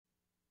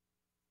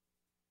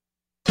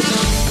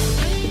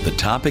The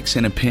topics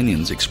and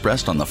opinions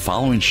expressed on the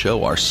following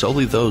show are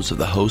solely those of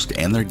the host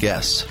and their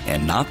guests,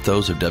 and not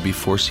those of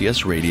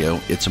W4CS Radio,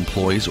 its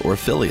employees, or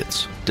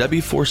affiliates.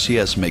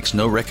 W4CS makes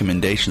no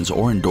recommendations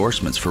or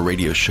endorsements for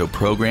radio show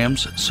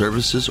programs,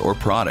 services, or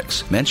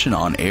products mentioned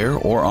on air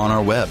or on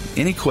our web.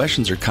 Any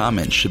questions or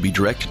comments should be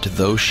directed to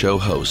those show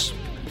hosts.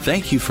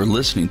 Thank you for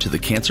listening to the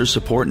Cancer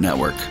Support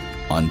Network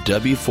on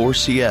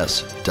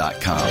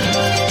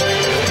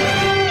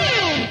W4CS.com.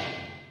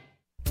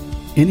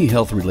 Any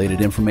health-related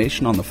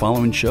information on the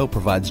following show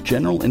provides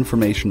general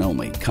information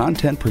only.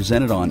 Content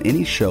presented on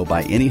any show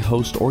by any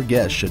host or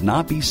guest should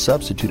not be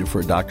substituted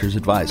for a doctor's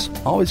advice.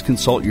 Always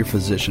consult your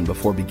physician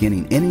before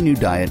beginning any new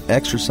diet,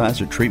 exercise,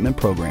 or treatment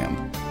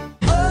program.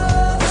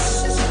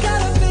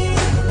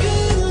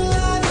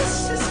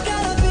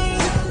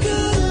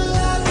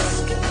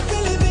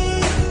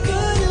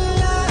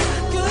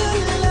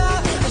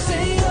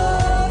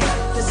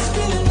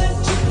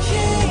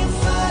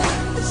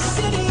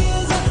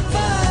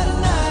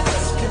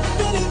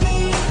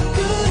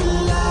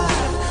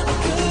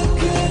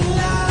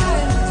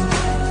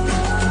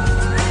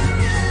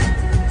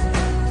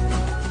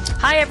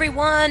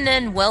 Everyone,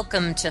 and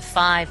welcome to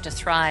 5 to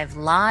Thrive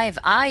Live.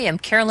 I am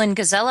Carolyn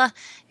Gazella,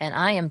 and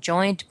I am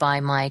joined by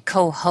my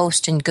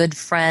co-host and good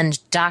friend,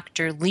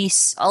 Dr.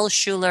 Lise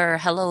Alschuler.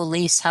 Hello,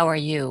 Lise. How are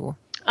you?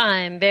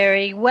 I'm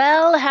very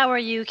well. How are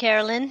you,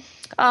 Carolyn?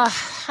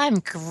 I'm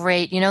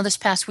great. You know, this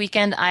past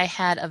weekend I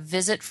had a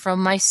visit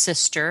from my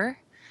sister,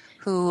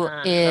 who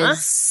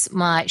is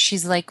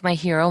she's like my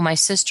hero. My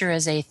sister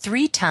is a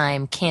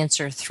 3-time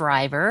cancer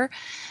thriver.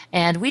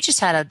 And we just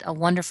had a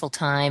wonderful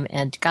time.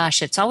 And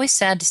gosh, it's always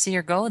sad to see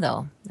her go,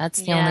 though. That's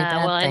the only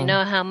bad thing. I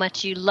know how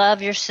much you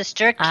love your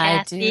sister,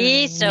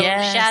 Kathy. So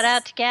shout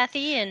out to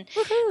Kathy, and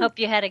hope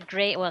you had a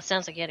great, well, it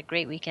sounds like you had a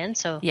great weekend.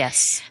 So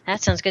yes,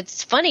 that sounds good.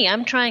 It's funny.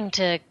 I'm trying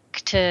to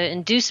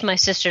induce my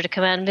sister to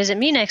come out and visit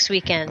me next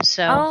weekend.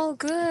 So oh,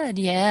 good.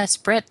 Yes,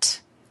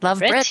 Britt. Love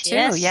Britt too.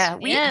 Yes, yeah.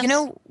 You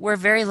know, we're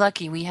very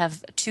lucky. We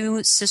have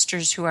 2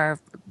 sisters who are,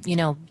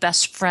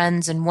 best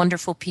friends and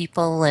wonderful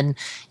people. And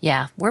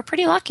yeah, we're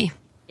pretty lucky.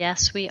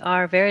 Yes, we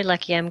are very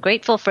lucky. I'm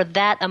grateful for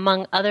that,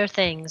 among other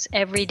things,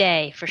 every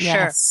day, for sure.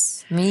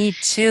 Yes, me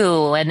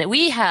too. And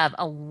we have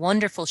a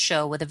wonderful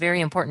show with a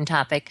very important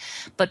topic.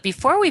 But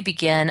before we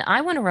begin,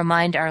 I want to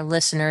remind our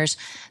listeners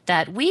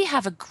that we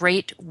have a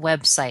great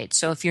website.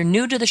 So if you're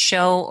new to the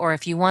show or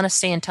if you want to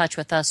stay in touch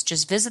with us,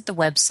 just visit the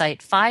website,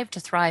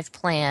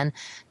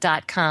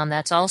 5tothriveplan.com.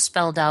 That's all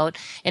spelled out.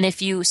 And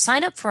if you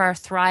sign up for our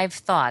Thrive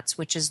Thoughts,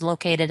 which is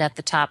located at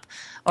the top,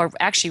 or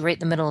actually right in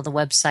the middle of the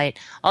website,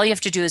 all you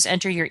have to do is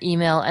enter your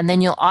email, and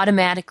then you'll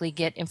automatically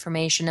get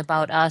information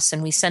about us.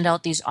 And we send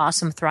out these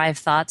awesome Thrive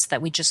Thoughts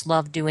that we just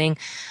love doing.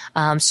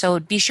 So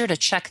be sure to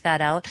check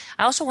that out.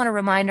 I also want to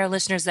remind our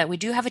listeners that we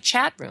do have a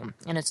chat room,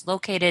 and it's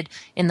located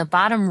in the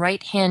bottom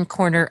right-hand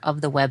corner of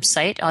the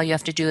website. All you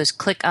have to do is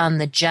click on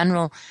the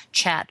general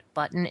chat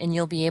button, and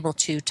you'll be able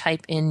to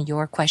type in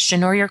your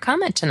question or your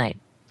comment tonight.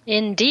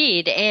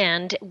 Indeed,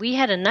 and we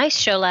had a nice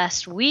show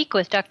last week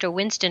with Dr.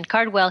 Winston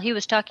Cardwell. He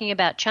was talking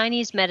about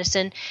Chinese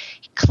medicine,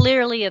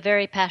 clearly a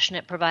very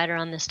passionate provider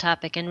on this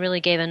topic, and really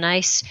gave a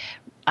nice,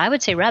 I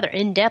would say rather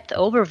in-depth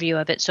overview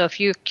of it. So if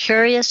you're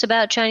curious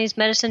about Chinese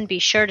medicine, be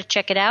sure to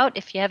check it out.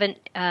 If you haven't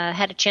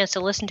had a chance to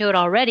listen to it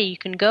already, you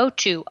can go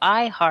to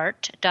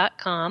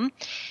iheart.com.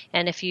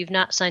 And if you've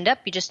not signed up,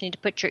 you just need to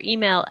put your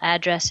email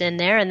address in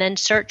there and then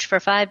search for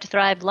 5 to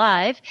Thrive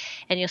Live,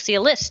 and you'll see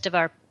a list of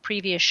our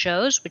previous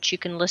shows, which you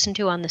can listen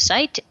to on the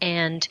site,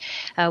 and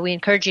we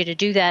encourage you to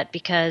do that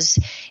because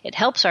it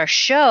helps our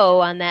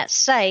show on that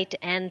site,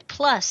 and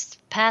plus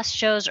past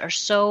shows are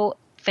so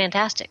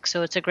fantastic,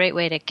 so it's a great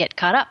way to get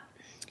caught up.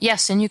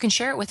 Yes, and you can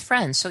share it with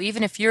friends. So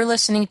even if you're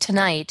listening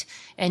tonight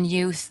and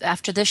you,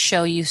 after this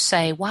show, you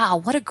say, wow,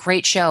 what a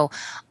great show,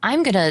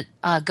 I'm going to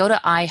go to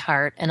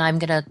iHeart and I'm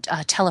going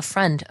to tell a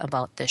friend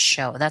about this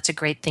show. That's a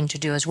great thing to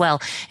do as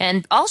well.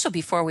 And also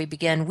before we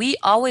begin, we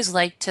always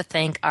like to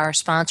thank our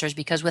sponsors,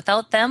 because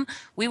without them,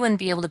 we wouldn't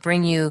be able to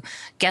bring you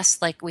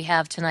guests like we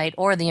have tonight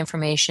or the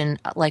information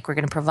like we're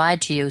going to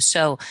provide to you.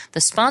 So the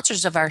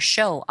sponsors of our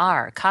show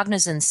are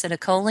Cognizin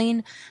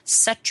Citicoline,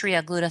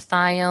 Cetria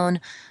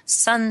Glutathione,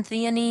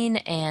 Suntheanine,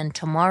 and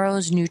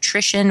Tomorrow's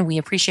Nutrition. We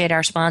appreciate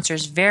our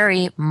sponsors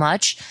very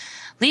much.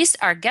 Lise,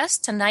 our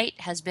guest tonight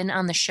has been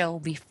on the show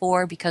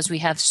before because we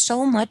have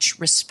so much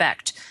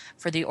respect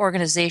for the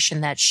organization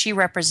that she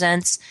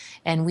represents,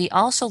 and we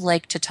also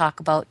like to talk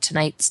about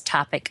tonight's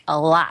topic a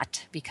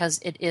lot because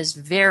it is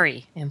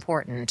very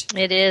important.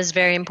 It is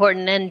very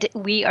important, and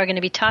we are going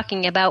to be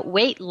talking about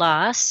weight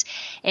loss,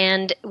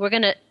 and we're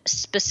going to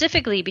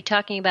specifically be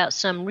talking about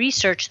some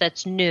research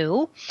that's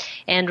new,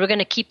 and we're going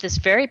to keep this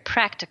very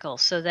practical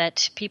so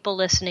that people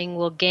listening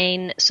will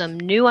gain some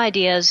new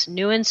ideas,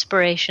 new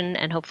inspiration,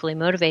 and hopefully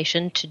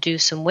motivation to do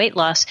some weight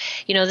loss.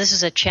 You know, this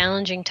is a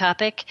challenging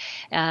topic.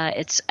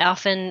 It's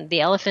often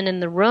the elephant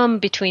in the room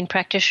between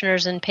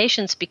practitioners and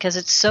patients because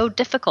it's so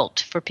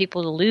difficult for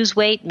people to lose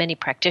weight. Many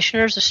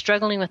practitioners are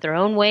struggling with their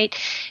own weight.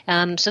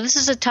 So this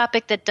is a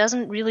topic that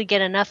doesn't really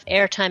get enough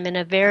airtime in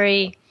a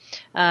very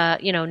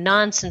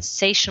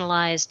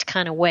non-sensationalized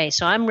kind of way.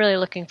 So I'm really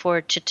looking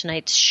forward to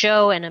tonight's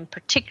show, and I'm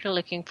particularly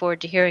looking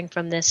forward to hearing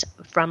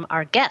from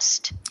our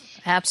guest.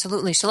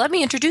 Absolutely. So let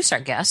me introduce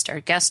our guest. Our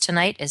guest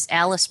tonight is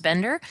Alice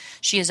Bender.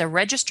 She is a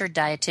registered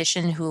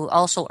dietitian who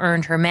also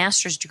earned her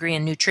master's degree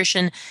in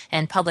nutrition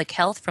and public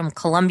health from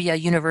Columbia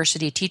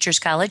University Teachers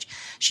College.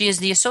 She is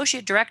the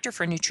associate director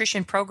for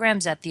nutrition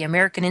programs at the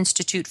American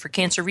Institute for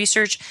Cancer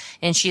Research,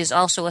 and she is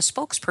also a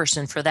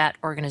spokesperson for that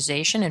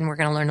organization, and we're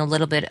going to learn a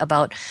little bit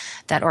about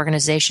that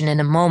organization in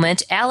a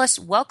moment. Alice,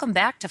 welcome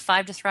back to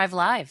 5 to Thrive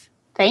Live.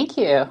 Thank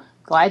you.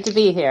 Glad to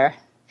be here.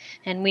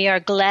 And we are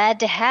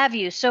glad to have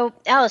you. So,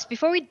 Alice,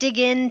 before we dig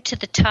into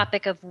the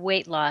topic of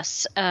weight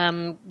loss,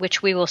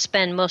 which we will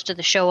spend most of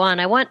the show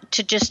on, I want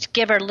to just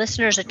give our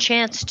listeners a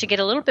chance to get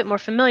a little bit more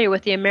familiar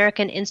with the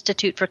American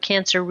Institute for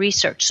Cancer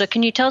Research. So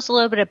can you tell us a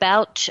little bit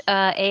about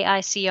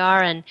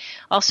AICR, and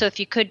also if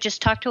you could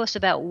just talk to us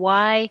about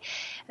why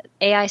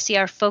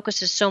AICR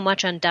focuses so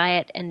much on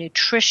diet and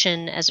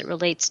nutrition as it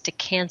relates to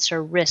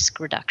cancer risk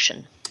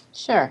reduction?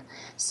 Sure.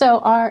 So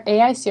our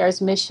AICR's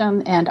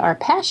mission and our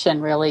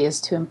passion really is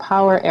to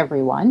empower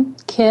everyone,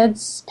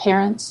 kids,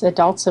 parents,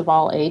 adults of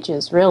all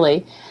ages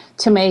really,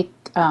 to make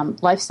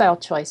lifestyle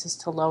choices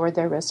to lower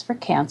their risk for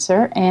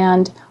cancer,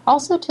 and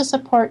also to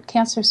support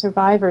cancer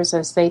survivors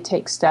as they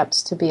take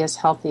steps to be as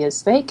healthy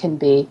as they can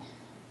be,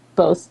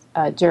 both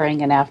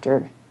during and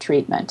after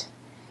treatment.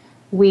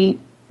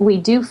 We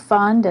do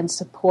fund and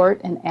support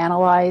and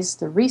analyze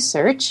the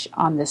research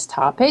on this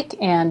topic,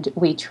 and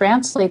we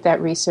translate that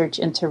research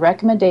into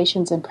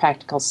recommendations and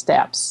practical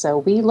steps. So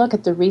we look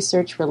at the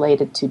research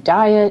related to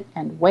diet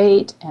and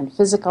weight and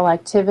physical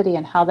activity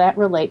and how that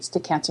relates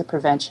to cancer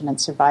prevention and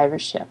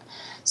survivorship.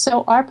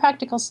 So our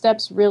practical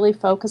steps really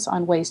focus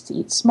on ways to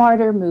eat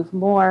smarter, move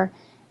more,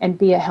 and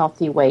be a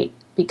healthy weight,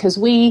 because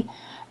we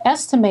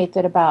estimate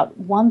that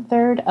about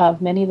 1/3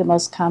 of many of the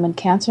most common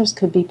cancers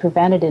could be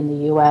prevented in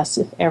the U.S.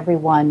 if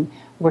everyone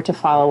were to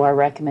follow our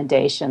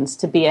recommendations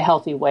to be a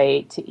healthy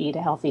weight, to eat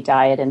a healthy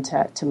diet, and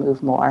to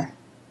move more.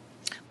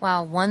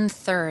 Wow,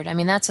 1/3. I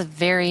mean, that's a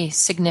very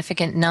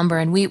significant number.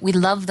 And we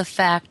love the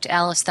fact,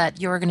 Alice, that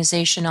your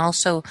organization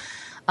also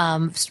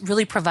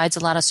really provides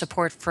a lot of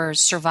support for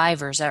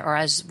survivors, or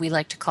as we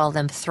like to call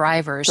them,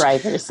 thrivers.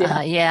 Thrivers,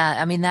 yeah.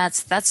 Yeah, I mean,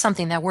 that's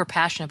something that we're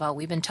passionate about.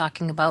 We've been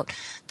talking about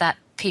that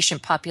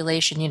patient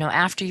population.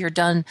 After you're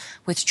done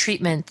with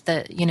treatment,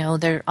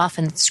 they're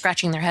often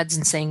scratching their heads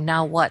and saying,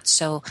 now what?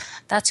 So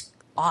that's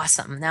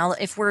awesome. Now,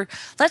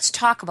 let's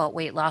talk about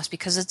weight loss,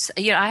 because it's,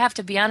 I have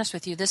to be honest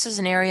with you, this is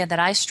an area that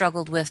I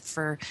struggled with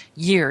for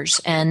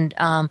years, and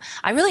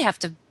I really have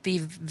to be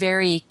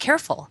very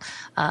careful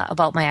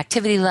about my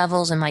activity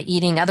levels and my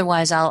eating.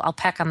 Otherwise, I'll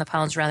pack on the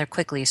pounds rather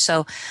quickly.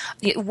 So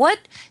what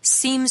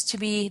seems to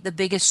be the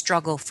biggest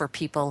struggle for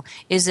people?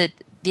 Is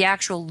it the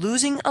actual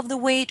losing of the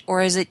weight,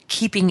 or is it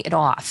keeping it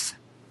off?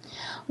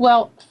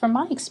 Well, from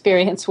my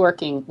experience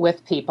working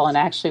with people, and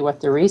actually what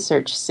the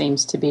research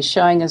seems to be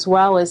showing as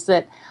well, is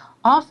that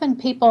often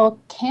people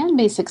can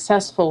be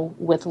successful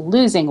with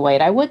losing weight.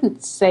 I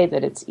wouldn't say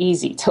that it's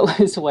easy to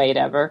lose weight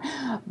ever,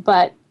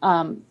 but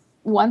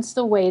once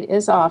the weight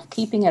is off,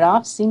 keeping it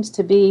off seems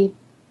to be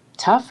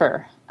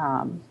tougher.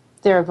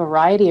 There are a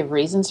variety of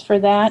reasons for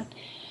that.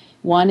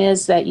 One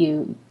is that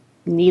you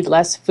need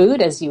less food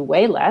as you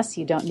weigh less.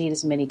 You don't need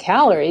as many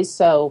calories,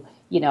 so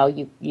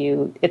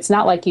it's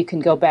not like you can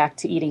go back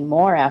to eating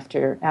more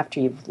after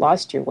you've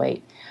lost your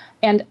weight.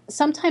 And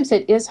sometimes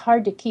it is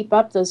hard to keep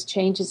up those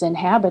changes in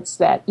habits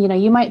that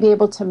you might be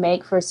able to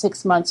make for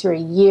 6 months or a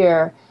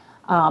year,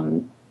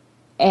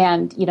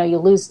 and you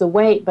lose the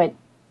weight, but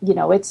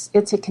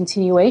it's a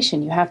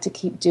continuation. You have to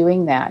keep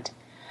doing that.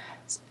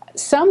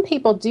 Some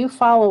people do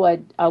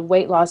follow a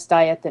weight loss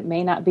diet that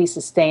may not be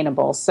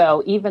sustainable.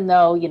 So even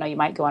though you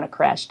might go on a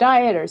crash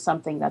diet or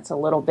something that's a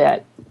little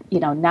bit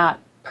not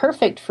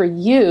perfect for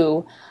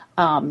you,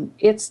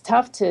 it's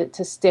tough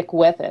to stick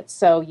with it.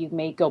 So you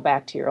may go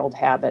back to your old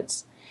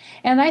habits.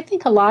 And I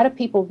think a lot of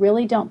people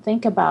really don't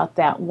think about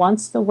that.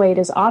 Once the weight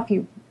is off,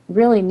 you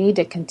really need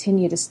to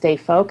continue to stay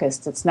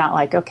focused. It's not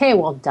like, okay,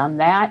 well, done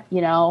that,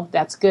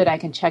 that's good. I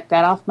can check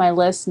that off my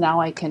list.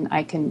 Now I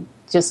can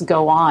just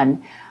go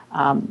on,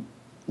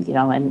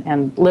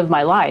 and live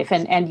my life.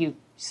 And you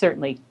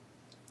certainly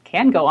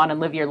can go on and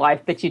live your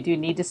life, but you do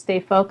need to stay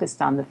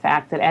focused on the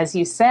fact that, as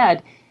you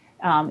said,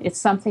 it's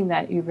something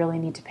that you really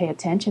need to pay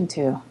attention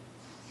to.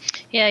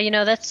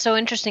 Yeah, that's so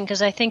interesting,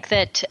 because I think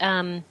that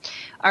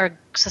our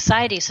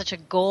society is such a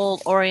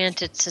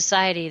goal-oriented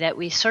society that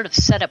we sort of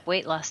set up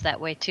weight loss that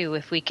way too.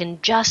 If we can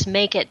just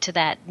make it to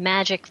that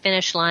magic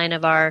finish line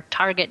of our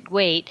target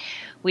weight,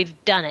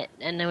 we've done it,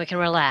 and then we can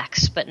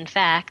relax. But in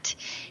fact,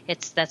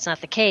 that's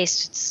not the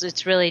case.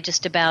 It's really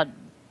just about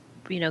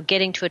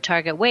getting to a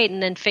target weight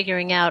and then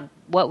figuring out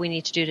what we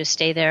need to do to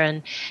stay there.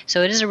 And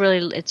so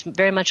it's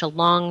very much a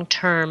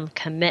long-term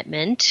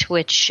commitment,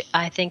 which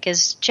I think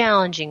is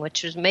challenging,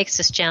 makes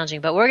this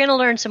challenging. But we're going to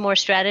learn some more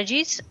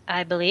strategies,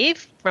 I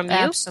believe, from you.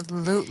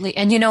 Absolutely.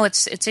 And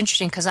it's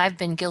interesting because I've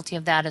been guilty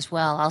of that as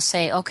well. I'll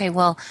say, okay,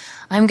 well,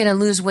 I'm going to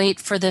lose weight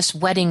for this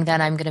wedding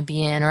that I'm going to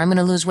be in, or I'm going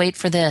to lose weight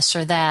for this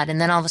or that. And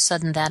then all of a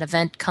sudden that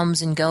event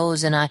comes and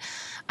goes, and I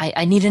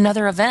need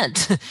another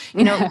event.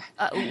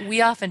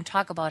 We often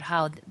talk about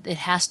how it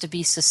has to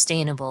be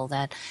sustainable,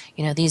 that,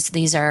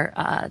 these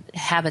are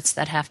habits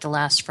that have to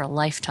last for a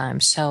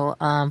lifetime. So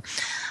I'm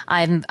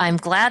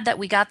glad that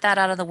we got that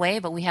out of the way,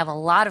 but we have a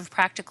lot of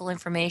practical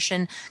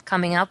information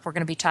coming up. We're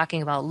going to be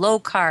talking about low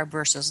carb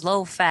versus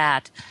low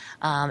fat,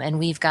 and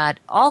we've got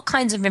all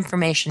kinds of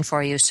information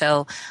for you.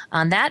 So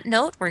on that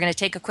note, we're going to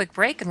take a quick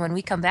break, and when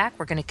we come back,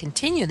 we're going to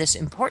continue this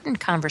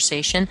important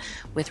conversation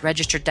with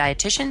registered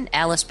dietitian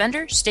Alice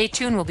Bender. Stay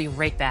tuned. We'll be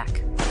right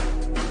back.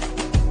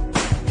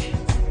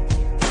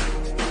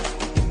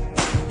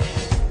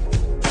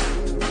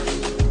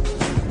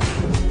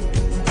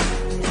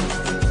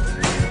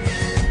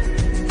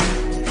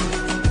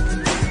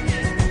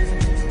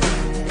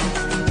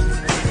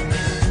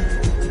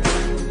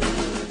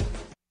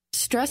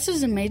 Stress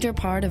is a major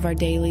part of our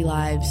daily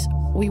lives.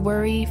 We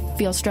worry,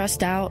 feel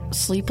stressed out,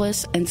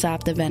 sleepless, and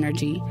sapped of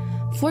energy.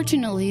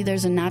 Fortunately,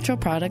 there's a natural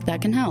product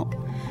that can help.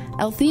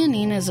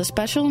 L-theanine is a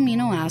special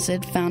amino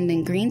acid found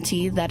in green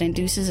tea that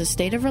induces a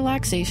state of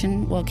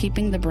relaxation while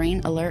keeping the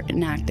brain alert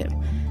and active.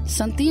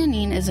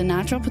 Suntheanine is a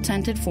natural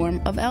patented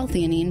form of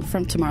L-theanine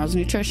from Tomorrow's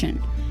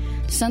Nutrition.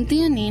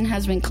 Suntheanine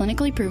has been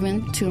clinically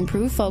proven to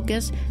improve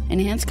focus,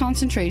 enhance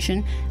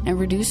concentration, and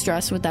reduce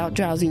stress without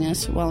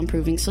drowsiness while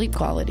improving sleep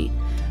quality.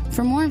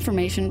 For more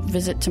information,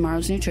 visit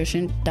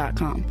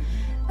tomorrowsnutrition.com.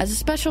 As a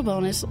special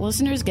bonus,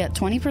 listeners get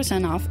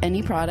 20% off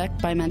any product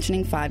by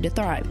mentioning 5 to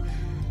Thrive.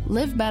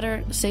 Live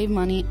better, save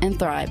money, and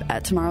thrive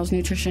at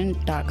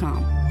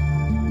tomorrowsnutrition.com.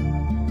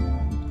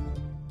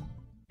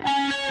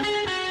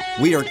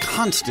 We are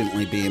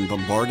constantly being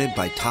bombarded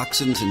by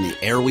toxins in the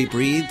air we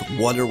breathe,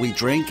 water we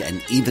drink,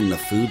 and even the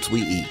foods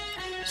we eat.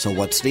 So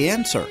what's the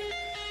answer?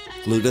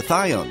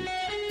 Glutathione.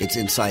 It's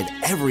inside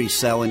every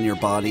cell in your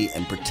body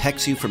and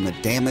protects you from the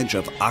damage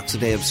of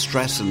oxidative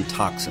stress and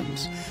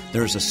toxins.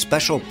 There's a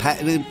special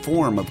patented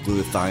form of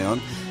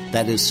glutathione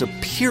that is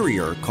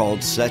superior called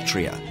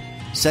Cetria.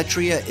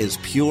 Cetria is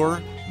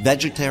pure,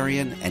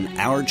 vegetarian, and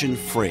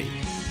allergen-free.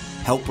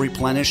 Help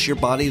replenish your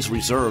body's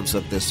reserves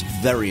of this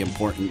very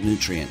important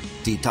nutrient,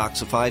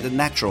 detoxified a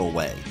natural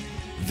way.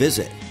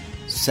 Visit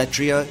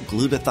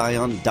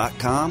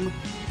CetriaGlutathione.com.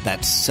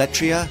 That's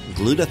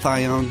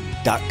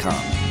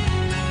CetriaGlutathione.com.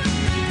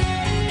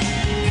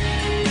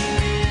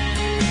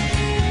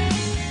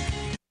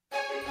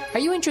 Are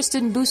you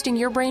interested in boosting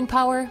your brain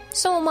power?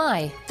 So am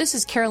I. This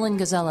is Carolyn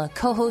Gazella,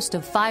 co-host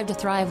of 5 to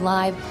Thrive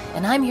Live,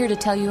 and I'm here to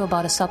tell you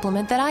about a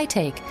supplement that I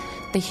take.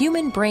 The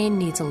human brain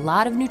needs a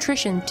lot of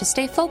nutrition to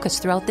stay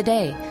focused throughout the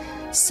day.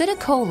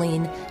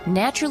 Citicoline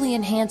naturally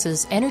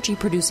enhances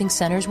energy-producing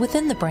centers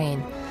within the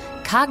brain.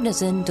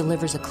 Cognizin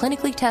delivers a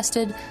clinically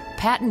tested,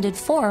 patented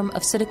form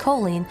of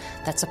citicoline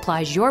that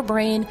supplies your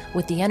brain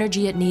with the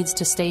energy it needs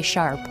to stay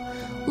sharp.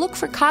 Look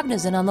for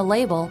Cognizin on the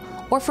label,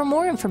 or for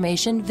more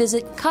information,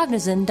 visit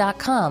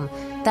Cognizin.com.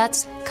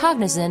 That's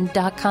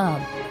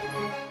Cognizin.com.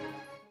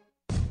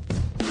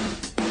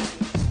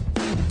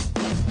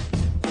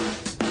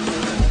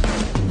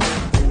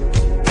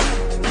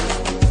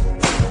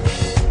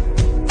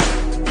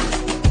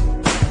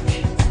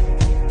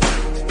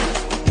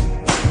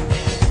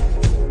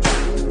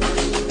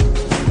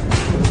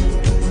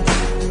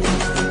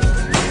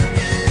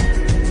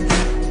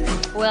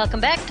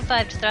 Welcome back to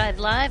 5 to Thrive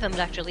Live. I'm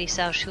Dr.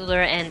 Lisa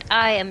Schuler, and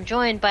I am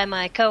joined by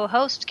my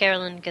co-host,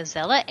 Carolyn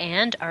Gazella,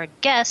 and our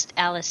guest,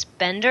 Alice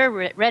Bender,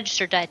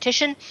 registered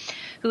dietitian,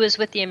 who is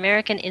with the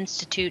American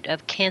Institute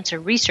of Cancer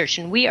Research.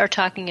 And we are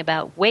talking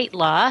about weight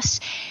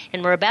loss,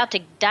 and we're about to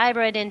dive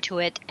right into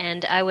it.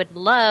 And I would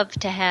love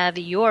to have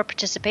your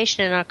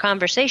participation in our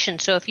conversation.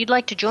 So if you'd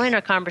like to join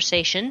our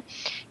conversation,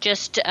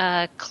 just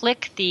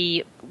click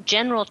the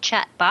general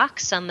chat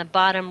box on the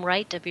bottom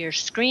right of your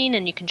screen,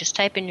 and you can just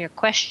type in your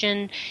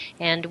question,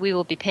 and we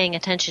will be paying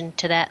attention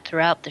to that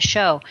throughout the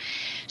show.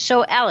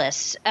 So,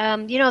 Alice,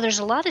 there's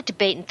a lot of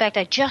debate. In fact,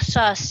 I just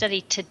saw a study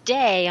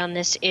today on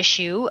this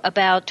issue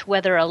about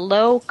whether a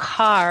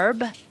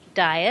low-carb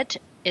diet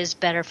is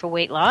better for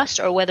weight loss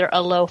or whether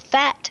a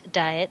low-fat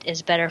diet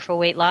is better for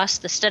weight loss.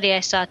 The study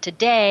I saw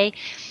today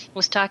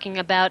was talking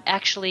about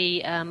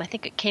actually, I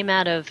think it came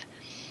out of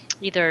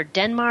either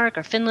Denmark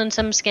or Finland,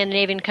 some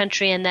Scandinavian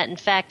country, and that in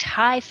fact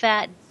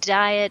high-fat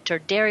diet or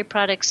dairy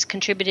products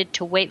contributed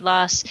to weight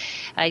loss.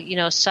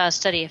 I saw a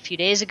study a few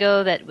days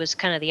ago that was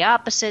kind of the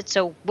opposite.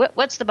 So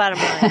what's the bottom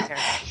line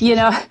here?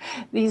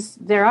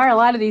 There are a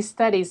lot of these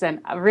studies,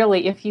 and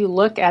really, if you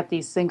look at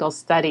these single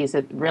studies,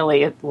 it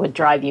would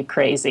drive you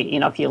crazy.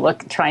 If you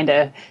look trying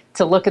to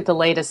to look at the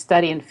latest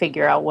study and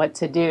figure out what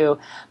to do.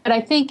 But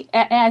I think,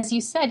 as you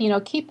said,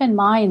 keep in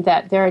mind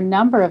that there are a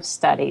number of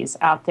studies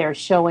out there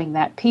showing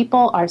that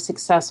people are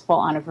successful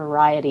on a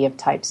variety of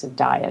types of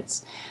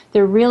diets.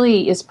 There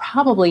really is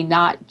probably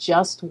not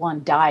just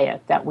one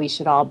diet that we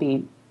should all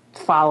be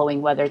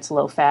following, whether it's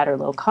low fat or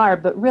low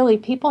carb, but really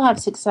people have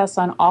success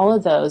on all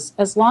of those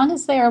as long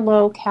as they are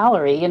low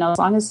calorie, as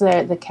long as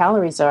the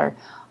calories are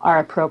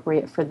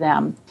appropriate for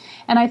them.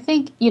 And I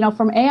think,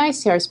 from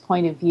AICR's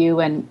point of view,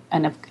 and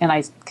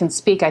I can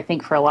speak, I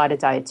think, for a lot of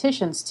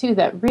dietitians too,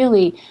 that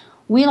really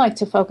we like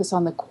to focus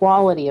on the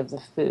quality of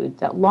the food,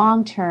 that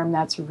long term,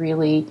 that's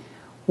really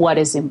what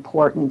is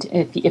important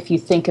if you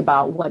think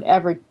about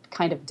whatever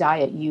kind of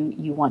diet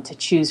you want to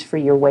choose for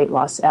your weight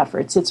loss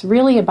efforts. It's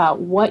really about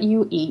what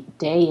you eat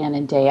day in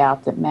and day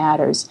out that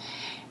matters.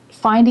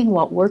 Finding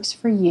what works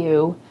for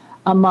you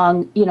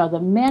among, the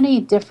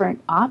many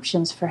different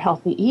options for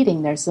healthy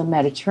eating. There's the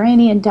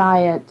Mediterranean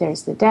diet,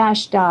 there's the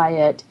DASH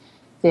diet,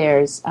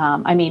 there's,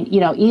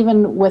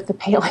 even with the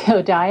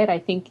paleo diet, I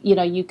think,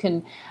 you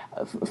can,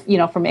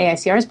 from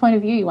AICR's point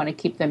of view, you want to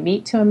keep the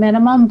meat to a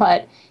minimum,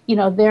 but,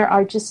 there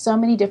are just so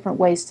many different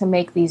ways to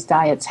make these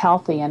diets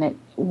healthy. And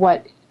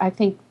what I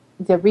think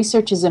the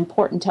research is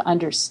important to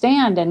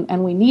understand,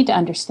 and we need to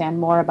understand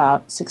more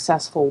about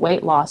successful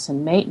weight loss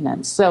and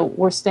maintenance. So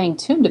we're staying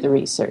tuned to the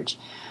research.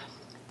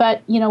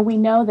 But, we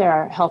know there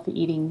are healthy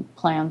eating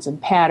plans and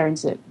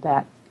patterns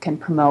that can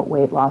promote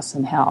weight loss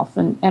and health.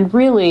 And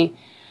really,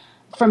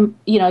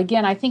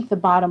 again, I think the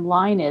bottom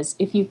line is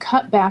if you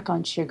cut back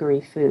on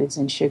sugary foods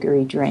and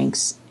sugary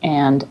drinks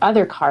and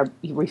other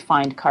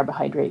refined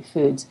carbohydrate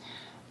foods,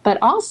 but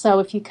also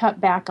if you cut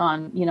back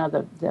on,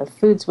 the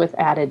foods with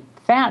added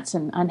fats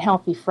and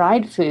unhealthy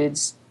fried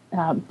foods,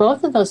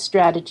 both of those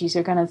strategies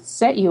are going to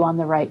set you on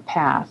the right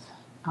path.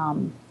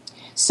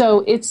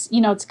 So it's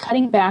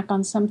cutting back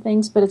on some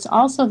things, but it's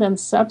also then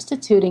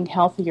substituting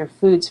healthier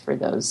foods for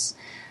those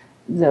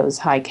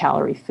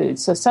high-calorie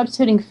foods. So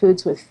substituting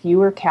foods with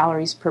fewer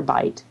calories per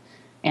bite.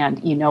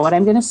 And you know what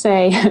I'm going to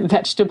say,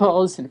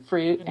 vegetables and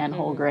fruit and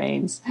whole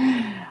grains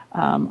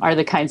are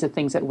the kinds of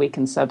things that we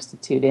can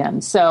substitute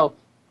in. So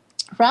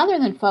rather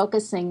than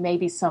focusing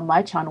maybe so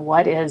much on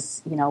what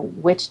is,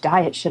 which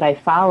diet should I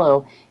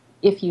follow,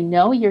 if you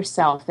know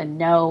yourself and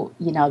know,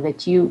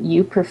 that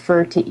you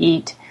prefer to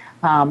eat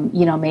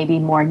maybe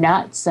more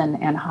nuts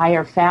and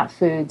higher fat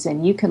foods,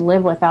 and you can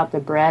live without the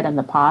bread and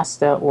the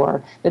pasta,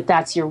 or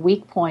that's your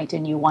weak point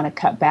and you want to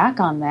cut back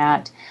on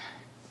that,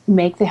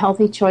 make the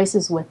healthy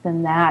choices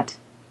within that,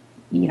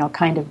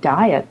 kind of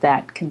diet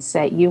that can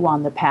set you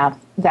on the path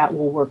that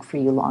will work for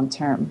you long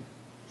term.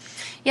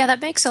 Yeah,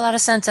 that makes a lot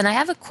of sense. And I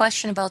have a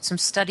question about some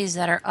studies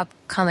that are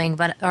upcoming,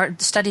 or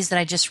studies that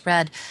I just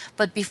read.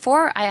 But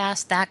before I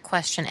ask that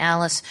question,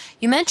 Alice,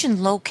 you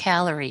mentioned low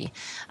calorie.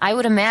 I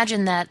would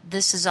imagine that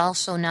this is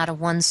also not a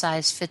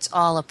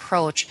one-size-fits-all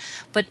approach.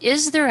 But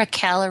is there a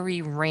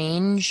calorie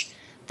range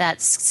that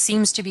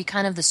seems to be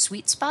kind of the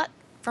sweet spot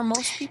for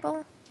most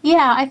people?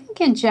 Yeah, I think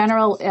in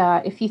general,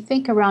 if you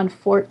think around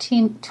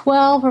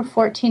 12 or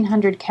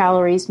 1,400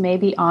 calories,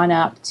 maybe on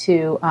up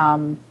to...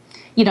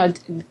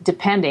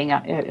 depending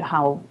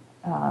how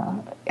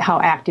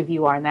active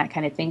you are and that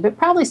kind of thing. But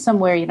probably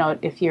somewhere,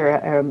 if you're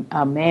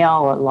a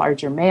male, a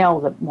larger male,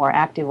 the more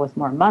active with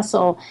more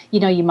muscle,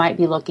 you might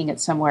be looking at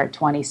somewhere at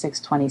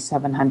 2,600,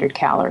 2,700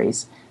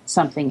 calories,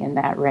 something in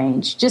that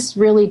range. Just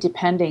really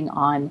depending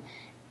on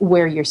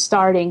where you're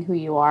starting, who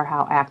you are,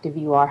 how active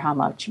you are, how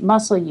much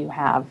muscle you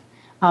have,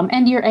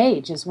 and your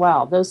age as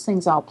well. Those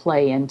things all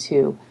play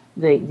into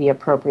the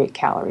appropriate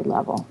calorie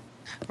level.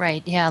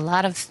 Right. Yeah, a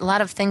lot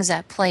of things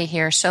at play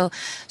here. So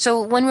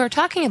when we were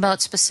talking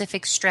about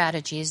specific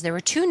strategies, there were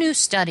two new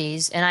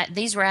studies, and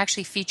these were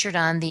actually featured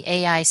on the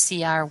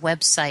AICR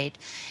website,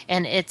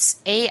 and it's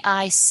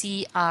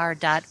AICR.org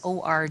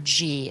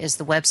is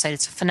the website.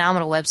 It's a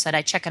phenomenal website.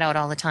 I check it out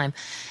all the time.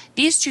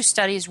 These two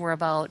studies were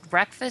about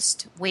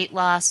breakfast, weight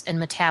loss, and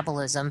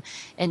metabolism.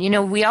 And,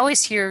 we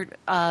always hear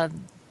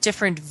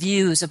different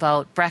views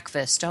about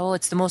breakfast. Oh,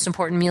 it's the most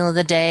important meal of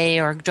the day,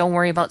 or don't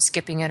worry about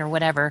skipping it, or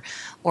whatever,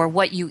 or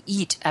what you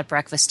eat at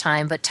breakfast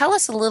time. But tell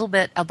us a little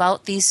bit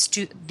about these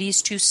two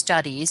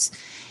studies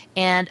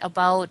and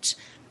about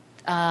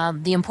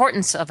the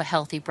importance of a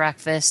healthy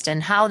breakfast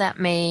and how that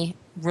may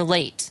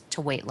relate to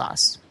weight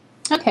loss.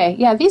 Okay,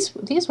 yeah, these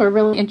were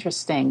really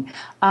interesting.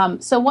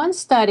 So one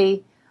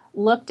study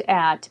looked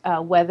at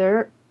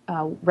whether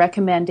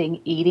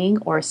recommending eating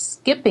or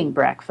skipping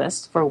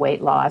breakfast for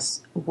weight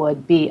loss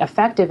would be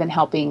effective in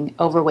helping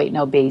overweight and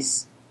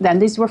obese. Then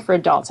these were for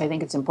adults. I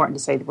think it's important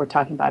to say that we're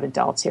talking about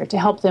adults here, to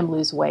help them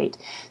lose weight.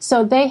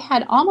 So they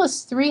had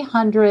almost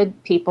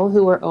 300 people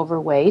who were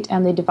overweight,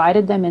 and they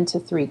divided them into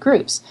three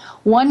groups.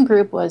 One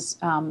group was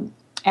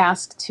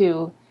asked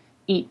to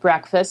eat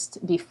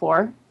breakfast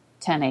before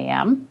 10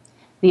 a.m.,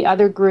 the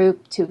other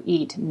group to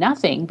eat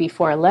nothing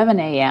before 11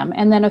 a.m.,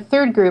 and then a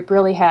third group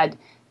really had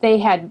they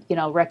had,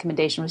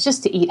 recommendation was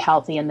just to eat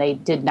healthy, and they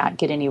did not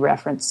get any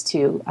reference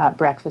to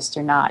breakfast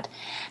or not.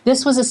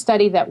 This was a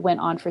study that went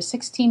on for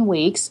 16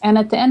 weeks, and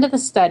at the end of the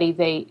study,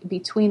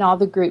 between all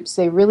the groups,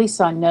 they really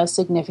saw no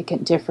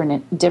significant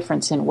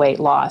difference in weight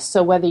loss.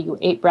 So whether you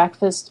ate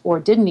breakfast or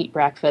didn't eat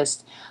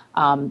breakfast,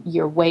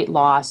 your weight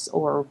loss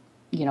or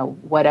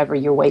whatever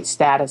your weight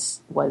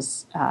status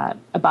was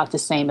about the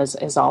same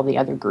as all the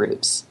other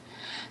groups.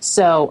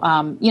 So,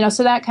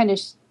 so that kind of,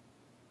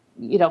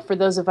 for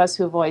those of us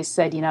who have always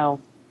said,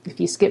 if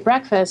you skip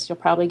breakfast, you'll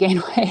probably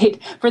gain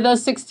weight. For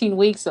those 16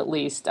 weeks at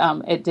least,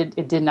 it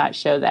did not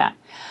show that.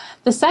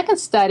 The second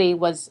study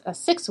was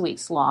 6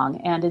 weeks long,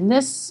 and in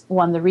this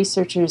one, the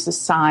researchers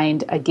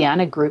assigned,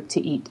 again, a group to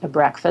eat a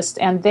breakfast,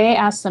 and they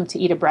asked them to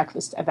eat a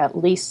breakfast of at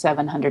least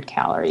 700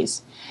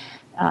 calories.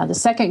 The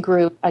second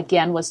group,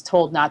 again, was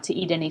told not to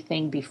eat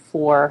anything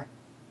before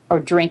or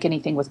drink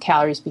anything with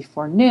calories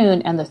before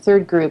noon, and the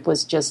third group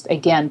was just,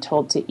 again,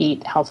 told to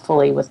eat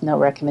healthfully with no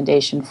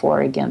recommendation for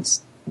or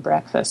against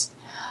breakfast.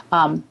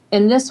 In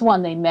this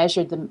one, they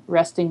measured the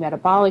resting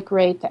metabolic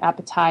rate, the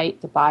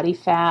appetite, the body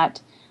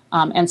fat,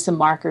 and some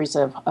markers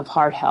of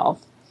heart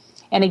health.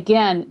 And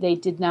again, they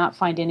did not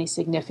find any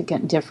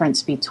significant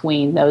difference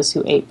between those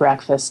who ate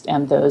breakfast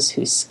and those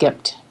who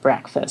skipped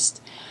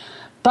breakfast.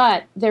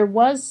 But there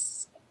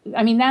was,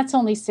 that's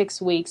only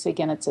 6 weeks.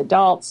 Again, it's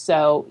adults,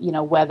 so,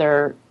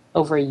 whether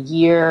over a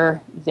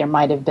year there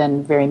might have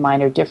been very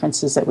minor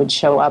differences that would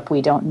show up,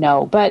 we don't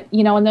know. But,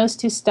 in those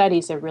two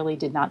studies, there really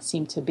did not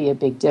seem to be a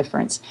big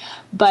difference.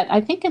 But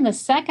I think in the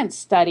second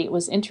study, it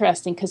was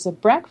interesting because the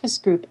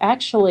breakfast group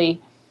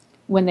actually,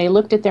 when they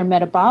looked at their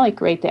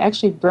metabolic rate, they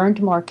actually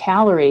burned more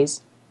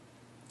calories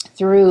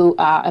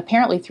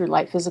apparently through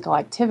light physical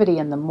activity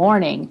in the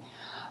morning.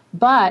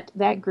 But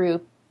that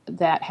group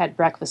that had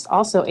breakfast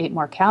also ate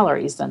more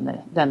calories than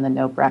the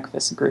no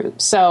breakfast group.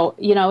 So,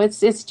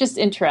 it's just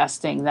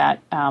interesting that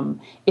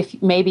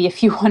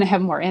if you want to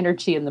have more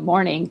energy in the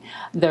morning,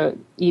 the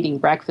eating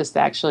breakfast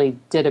actually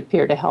did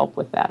appear to help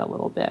with that a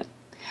little bit.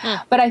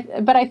 But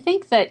I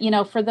think that,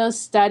 for those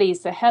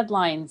studies, the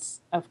headlines,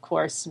 of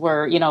course,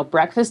 were,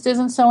 breakfast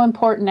isn't so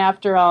important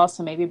after all,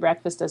 so maybe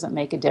breakfast doesn't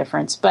make a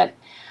difference. But,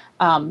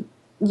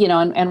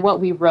 and what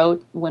we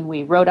wrote when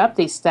we wrote up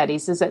these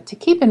studies is that to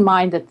keep in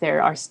mind that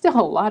there are still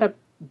a lot of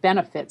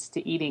benefits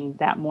to eating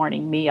that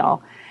morning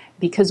meal,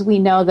 because we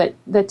know that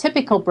the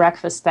typical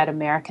breakfast that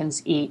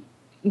Americans eat,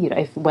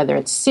 whether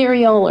it's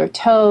cereal or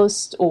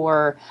toast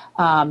or,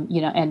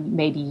 and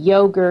maybe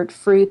yogurt,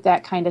 fruit,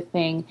 that kind of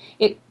thing,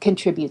 it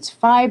contributes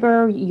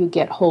fiber. You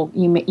get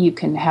you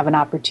can have an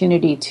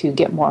opportunity to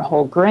get more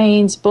whole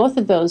grains, both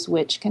of those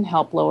which can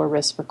help lower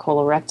risk for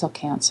colorectal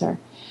cancer.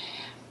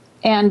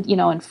 And,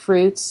 in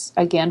fruits,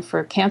 again,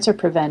 for cancer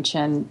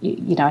prevention,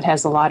 it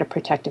has a lot of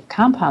protective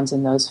compounds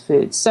in those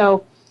foods.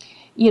 So,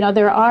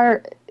 there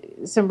are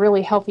some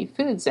really healthy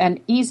foods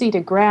and easy to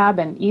grab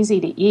and easy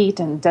to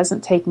eat and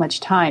doesn't take much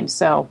time.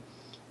 So,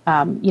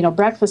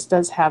 breakfast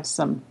does have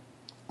some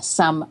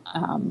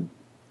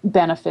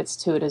benefits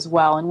to it as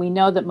well. And we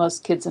know that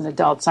most kids and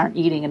adults aren't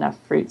eating enough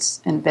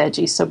fruits and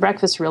veggies. So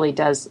breakfast really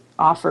does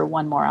offer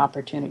one more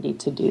opportunity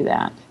to do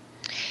that.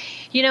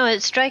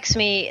 It strikes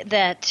me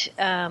that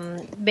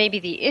maybe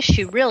the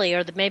issue really,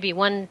 or maybe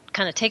one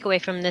kind of takeaway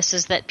from this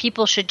is that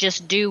people should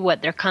just do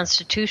what they're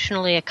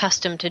constitutionally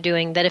accustomed to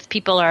doing, that if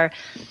people are,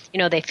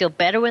 they feel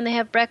better when they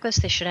have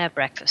breakfast, they should have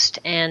breakfast.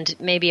 And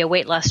maybe a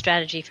weight loss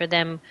strategy for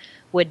them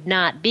would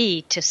not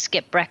be to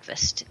skip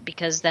breakfast,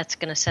 because that's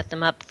going to set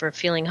them up for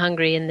feeling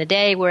hungry in the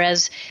day,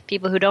 whereas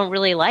people who don't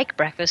really like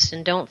breakfast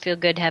and don't feel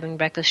good having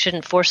breakfast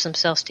shouldn't force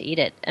themselves to eat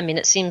it.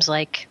 It seems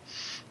like,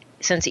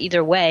 since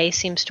either way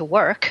seems to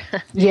work,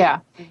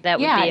 that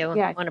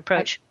would be one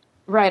approach.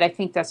 Right, I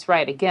think that's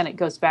right. Again, it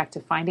goes back to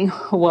finding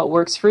what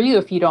works for you.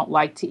 If you don't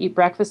like to eat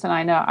breakfast, and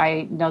I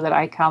know that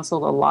I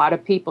counseled a lot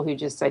of people who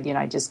just said,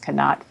 I just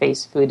cannot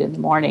face food in the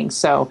morning.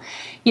 So,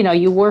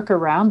 you work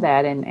around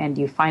that and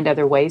you find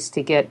other ways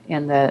to get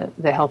in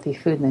the healthy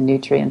food and the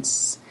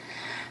nutrients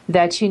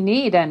that you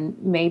need. And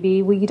maybe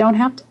you don't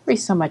have to worry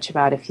so much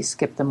about if you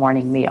skip the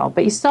morning meal,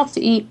 but you still have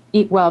to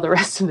eat well the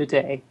rest of the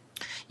day.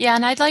 Yeah,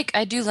 and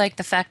I do like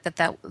the fact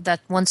that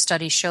one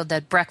study showed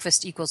that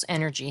breakfast equals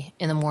energy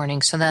in the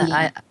morning. So that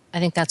I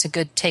think that's a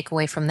good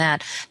takeaway from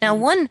that. Now,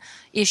 one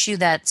issue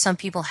that some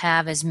people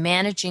have is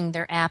managing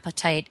their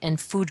appetite and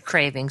food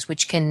cravings,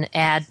 which can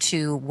add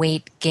to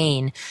weight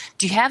gain.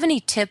 Do you have any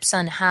tips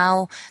on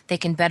how they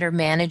can better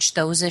manage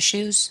those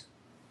issues?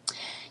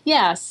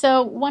 Yeah,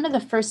 so one of the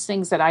first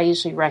things that I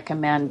usually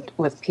recommend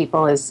with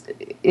people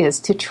is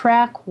to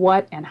track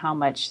what and how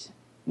much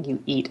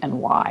you eat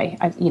and why.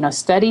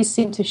 Studies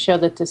seem to show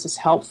that this is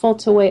helpful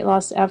to weight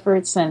loss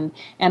efforts, and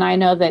I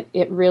know that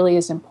it really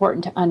is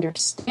important to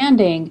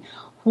understanding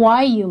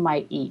why you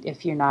might eat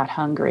if you're not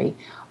hungry.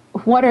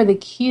 What are the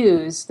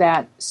cues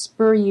that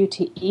spur you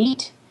to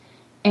eat,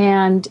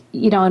 and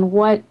and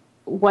what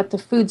what the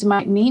foods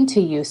might mean to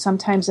you.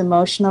 Sometimes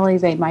emotionally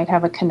they might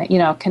have a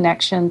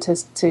connection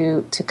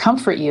to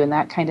comfort you and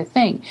that kind of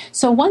thing.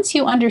 So once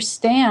you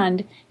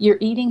understand your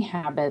eating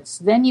habits,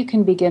 then you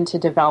can begin to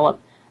develop,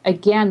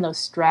 again, those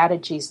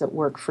strategies that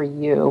work for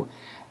you.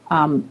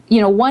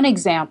 One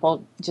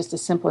example, just a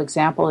simple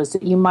example, is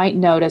that you might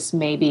notice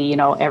maybe,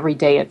 every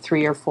day at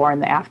 3 or 4 in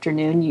the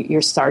afternoon,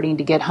 you're starting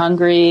to get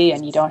hungry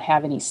and you don't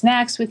have any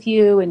snacks with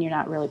you and you're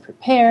not really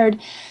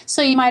prepared.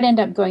 So you might end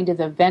up going to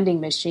the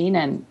vending machine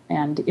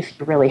and if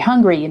you're really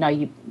hungry,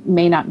 you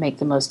may not make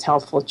the most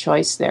healthful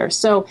choice there.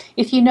 So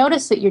if you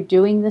notice that you're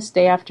doing this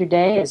day after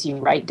day, as you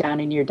write down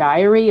in your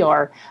diary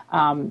or,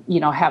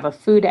 have a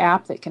food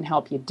app that can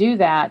help you do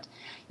that,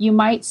 you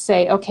might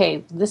say,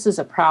 okay, this is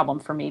a problem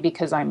for me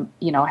because I'm,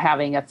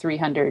 having a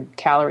 300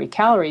 calorie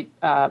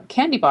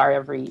candy bar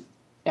every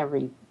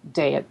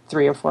day at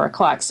 3 or 4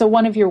 o'clock. So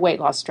one of your weight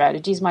loss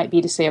strategies might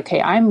be to say,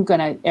 okay, I'm going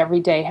to every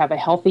day have a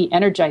healthy,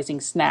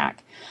 energizing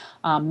snack.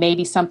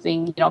 Maybe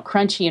something,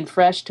 crunchy and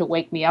fresh to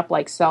wake me up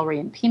like celery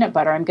and peanut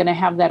butter. I'm going to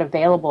have that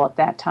available at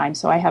that time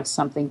so I have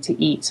something to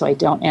eat so I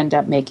don't end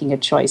up making a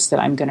choice that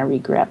I'm going to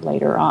regret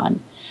later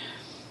on.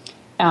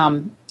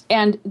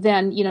 And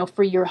then,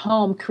 for your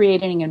home,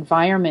 creating an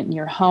environment in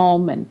your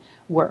home and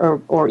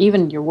or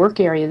even your work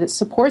area that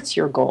supports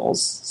your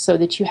goals so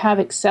that you have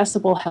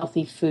accessible,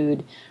 healthy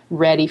food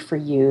ready for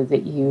you,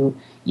 that you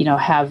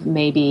have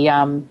maybe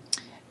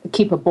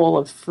keep a bowl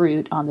of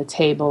fruit on the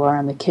table or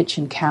on the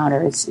kitchen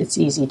counter. It's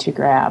easy to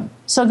grab.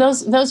 So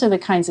those are the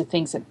kinds of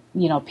things that,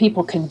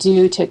 people can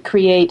do to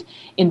create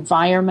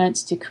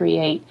environments, to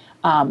create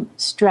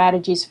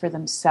strategies for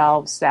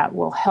themselves that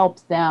will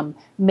help them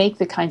make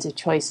the kinds of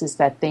choices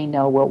that they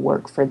know will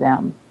work for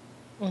them.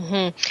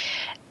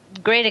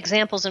 Mm-hmm. Great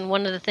examples, and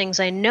one of the things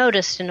I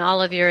noticed in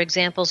all of your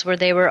examples were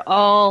they were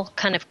all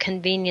kind of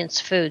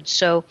convenience foods.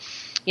 So,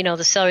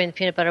 the celery and the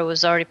peanut butter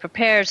was already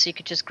prepared, so you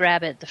could just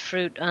grab it. The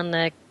fruit on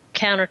the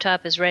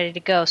countertop is ready to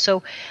go.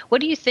 So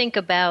what do you think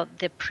about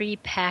the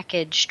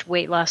pre-packaged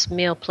weight loss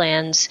meal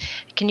plans?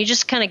 Can you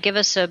just kind of give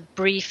us a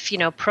brief,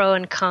 pro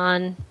and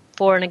con,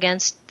 for and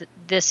against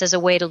this as a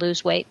way to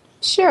lose weight?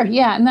 Sure,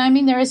 yeah.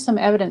 And there is some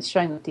evidence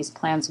showing that these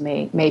plans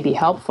may be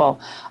helpful.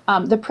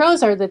 The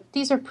pros are that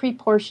these are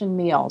pre-portioned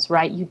meals,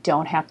 right? You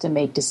don't have to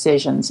make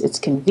decisions. It's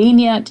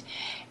convenient.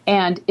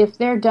 And if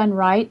they're done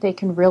right, they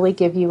can really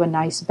give you a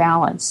nice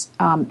balance.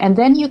 And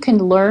then you can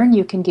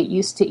get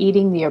used to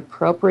eating the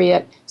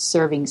appropriate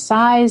serving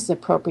size, the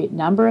appropriate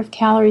number of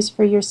calories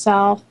for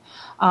yourself.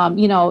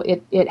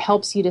 It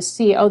helps you to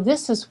see,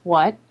 this is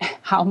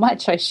how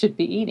much I should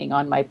be eating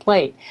on my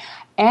plate.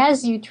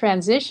 As you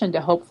transition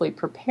to hopefully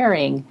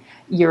preparing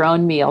your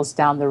own meals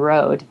down the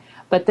road.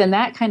 But then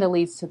that kind of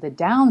leads to the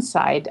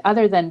downside,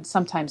 other than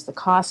sometimes the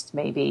cost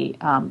may be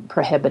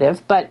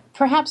prohibitive, but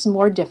perhaps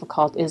more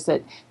difficult is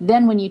that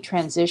then when you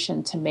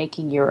transition to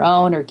making your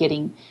own or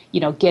getting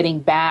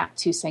back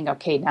to saying,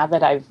 okay, now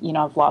that I've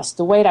lost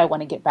the weight, I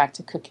want to get back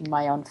to cooking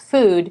my own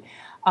food.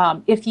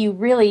 If you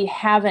really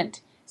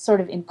haven't sort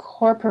of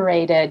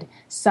incorporated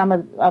some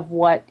of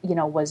what,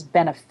 was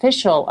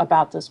beneficial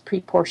about those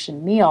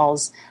pre-portioned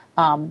meals,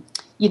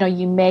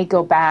 you may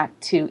go back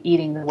to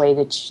eating the way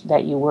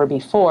that you were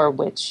before,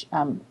 which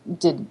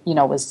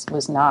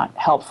was not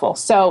helpful.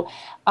 So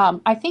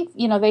I think,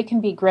 they can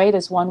be great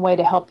as one way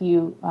to help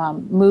you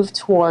move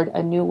toward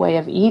a new way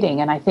of eating.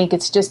 And I think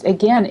it's just,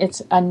 again,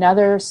 it's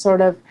another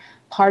sort of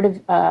part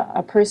of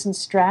a person's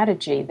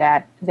strategy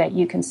that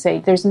you can say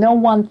there's no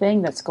one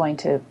thing that's going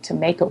to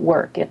make it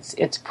work.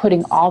 It's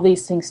putting all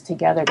these things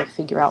together to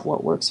figure out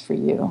what works for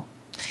you.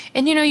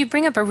 And you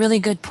bring up a really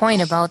good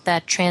point about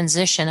that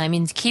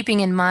transition.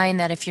 Keeping in mind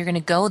that if you're going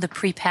to go the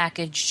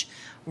prepackaged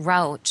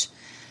route,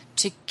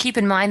 to keep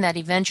in mind that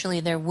eventually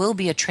there will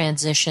be a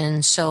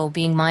transition. So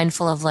being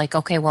mindful of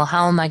okay, well,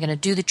 how am I going to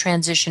do the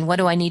transition? What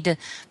do I need to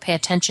pay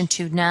attention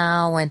to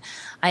now? And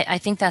I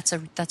think that's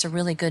a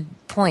really good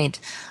point.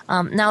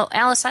 Now,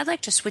 Alice, I'd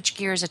like to switch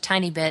gears a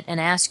tiny bit and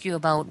ask you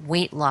about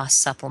weight loss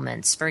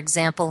supplements. For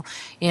example,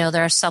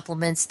 there are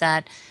supplements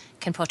that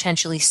can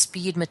potentially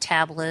speed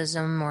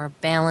metabolism or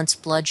balance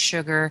blood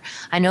sugar.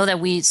 I know that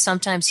we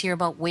sometimes hear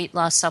about weight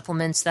loss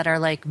supplements that are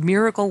like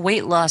miracle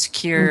weight loss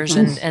cures,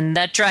 and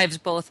that drives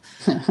both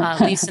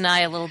Lisa and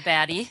I a little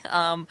batty.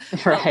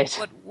 Right.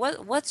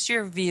 What's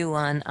your view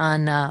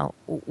on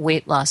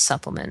weight loss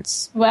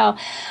supplements? Well,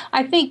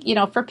 I think,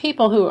 for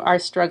people who are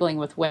struggling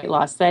with weight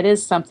loss, that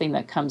is something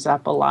that comes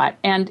up a lot.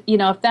 And,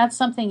 if that's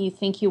something you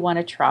think you want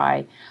to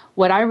try,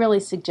 what I really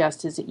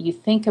suggest is that you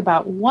think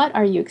about what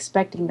are you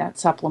expecting that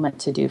supplement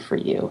to do for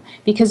you.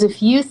 Because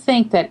if you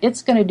think that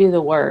it's going to do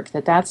the work,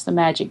 that's the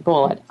magic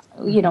bullet,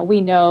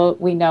 we know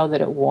that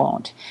it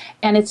won't.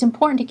 And it's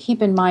important to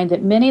keep in mind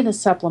that many of the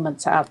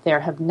supplements out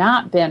there have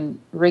not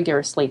been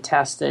rigorously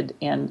tested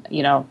in,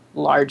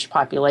 large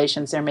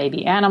populations. There may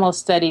be animal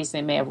studies,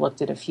 they may have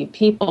looked at a few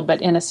people,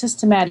 but in a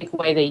systematic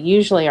way, they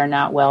usually are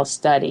not well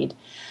studied.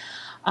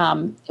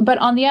 But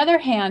on the other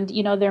hand,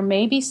 there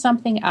may be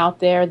something out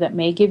there that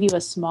may give you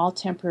a small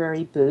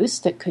temporary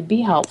boost that could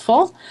be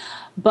helpful.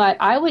 But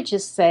I would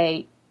just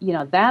say,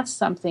 that's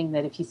something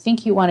that if you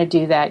think you want to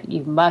do that,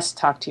 you must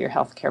talk to your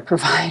healthcare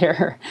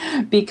provider,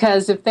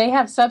 because if they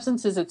have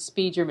substances that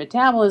speed your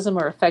metabolism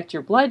or affect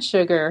your blood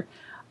sugar,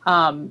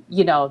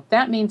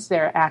 that means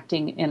they're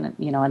acting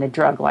in a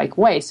drug-like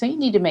way. So you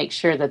need to make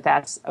sure that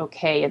that's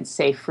okay and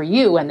safe for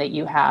you, and that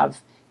you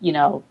have,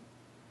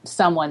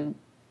 someone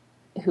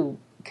who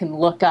can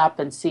look up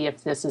and see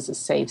if this is a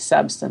safe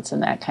substance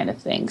and that kind of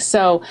thing.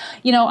 So,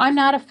 I'm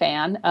not a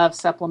fan of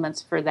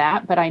supplements for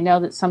that, but I know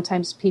that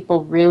sometimes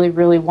people really,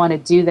 really want to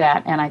do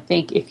that. And I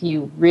think if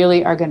you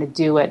really are going to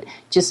do it,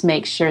 just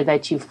make sure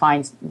that you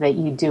find that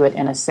you do it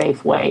in a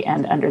safe way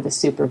and under the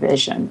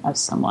supervision of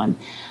someone.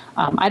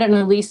 I don't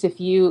know, Lisa, if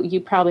you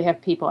probably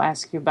have people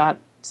ask you about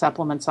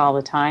supplements all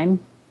the time.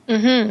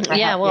 Mm-hmm.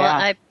 Yeah, well,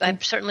 yeah. I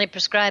certainly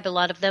prescribe a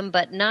lot of them,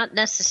 but not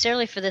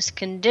necessarily for this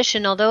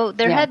condition, although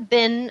there have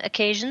been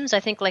occasions,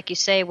 I think, like you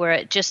say, where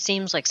it just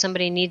seems like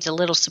somebody needs a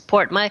little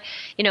support. My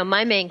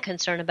main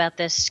concern about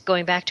this,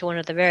 going back to one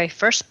of the very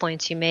first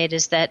points you made,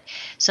 is that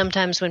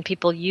sometimes when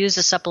people use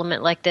a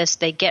supplement like this,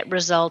 they get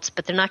results,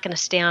 but they're not going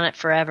to stay on it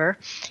forever.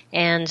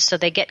 And so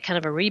they get kind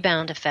of a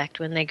rebound effect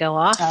when they go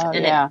off.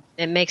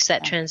 It makes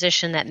that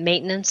transition, that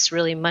maintenance,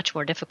 really much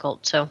more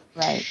difficult. So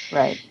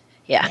Right.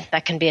 Yeah,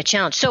 that can be a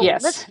challenge. So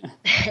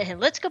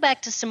let's go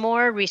back to some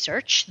more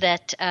research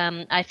that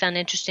I found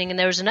interesting. And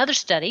there was another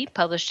study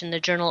published in the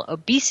journal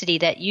Obesity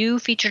that you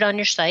featured on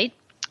your site,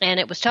 and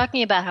it was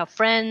talking about how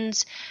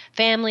friends,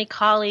 family,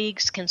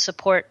 colleagues can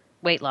support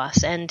weight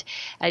loss. And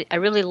I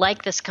really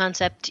like this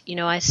concept.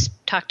 I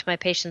talk to my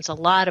patients a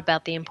lot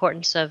about the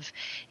importance of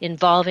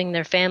involving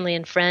their family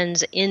and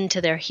friends into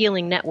their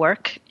healing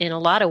network in a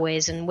lot of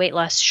ways, and weight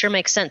loss sure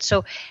makes sense.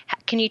 So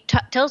can you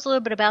tell us a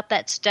little bit about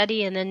that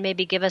study and then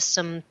maybe give us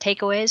some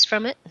takeaways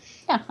from it?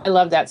 Yeah, I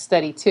love that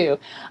study too.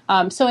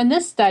 So in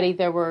this study,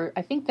 there were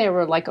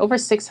like over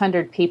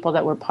 600 people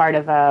that were part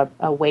of a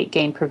weight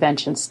gain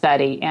prevention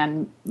study,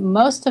 and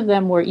most of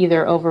them were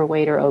either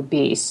overweight or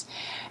obese.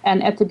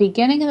 And at the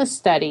beginning of the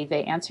study,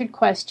 they answered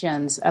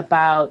questions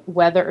about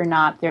whether or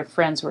not their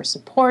friends were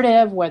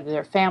supportive, whether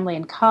their family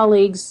and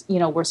colleagues,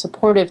 were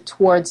supportive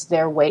towards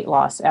their weight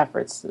loss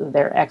efforts,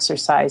 their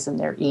exercise and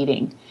their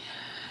eating.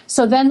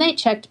 So then they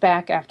checked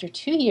back after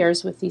 2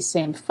 years with these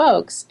same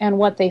folks, and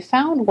what they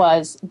found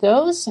was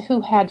those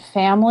who had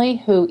family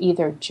who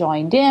either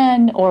joined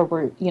in or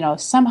were,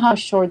 somehow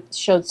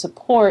showed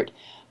support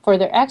for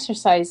their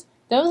exercise,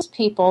 those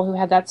people who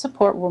had that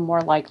support were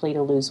more likely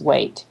to lose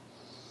weight.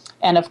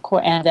 And of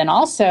course, and then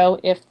also,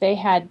 if they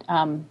had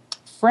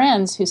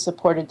friends who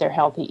supported their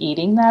healthy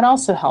eating, that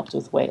also helped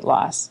with weight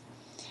loss.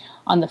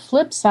 On the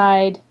flip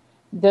side,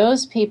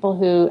 those people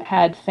who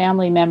had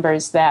family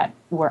members that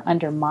were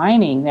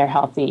undermining their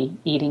healthy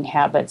eating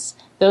habits,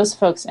 those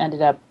folks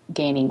ended up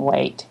gaining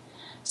weight.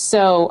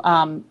 So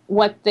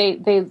what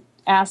they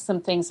asked them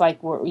things like,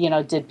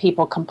 did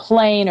people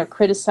complain or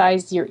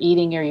criticize your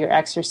eating or your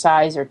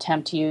exercise or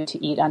tempt you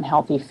to eat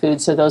unhealthy food?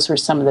 So those were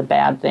some of the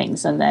bad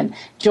things. And then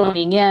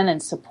joining in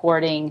and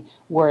supporting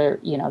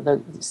were,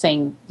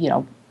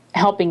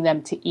 helping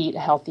them to eat a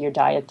healthier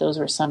diet. Those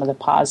were some of the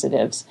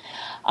positives.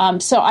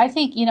 So I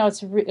think,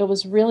 it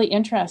was really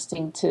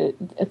interesting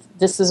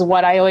this is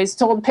what I always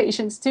told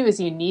patients too, is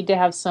you need to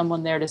have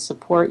someone there to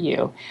support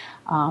you.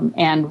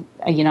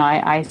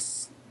 I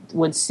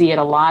would see it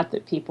a lot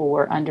that people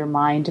were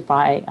undermined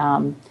by,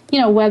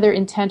 whether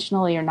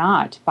intentionally or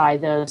not, by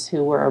those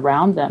who were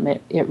around them.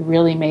 It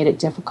really made it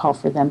difficult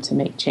for them to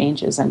make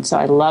changes. And so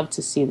I love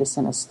to see this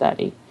in a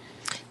study.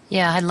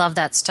 Yeah, I love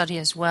that study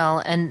as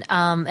well.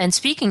 And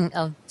speaking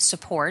of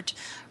support,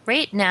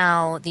 right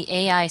now the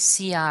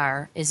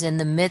AICR is in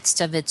the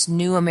midst of its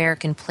New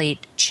American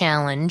Plate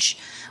Challenge,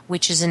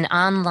 which is an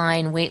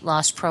online weight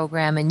loss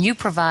program, and you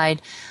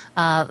provide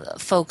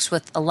folks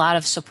with a lot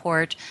of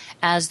support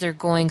as they're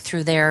going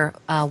through their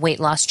weight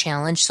loss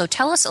challenge. So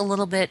tell us a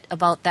little bit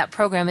about that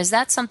program. Is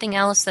that something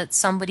else that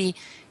somebody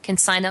can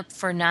sign up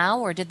for now,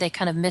 or did they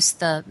kind of miss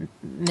the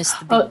beat?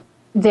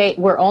 They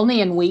were only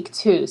in week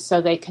 2,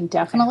 so they can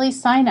definitely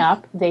sign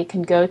up. They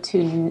can go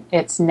to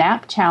it's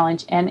NAP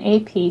Challenge,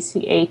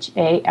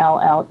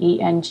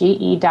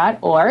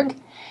 NAPCHALLENGE.org,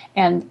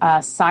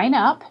 and sign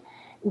up.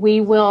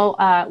 We will.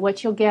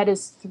 What you'll get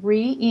is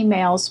 3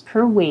 emails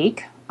per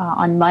week.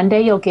 On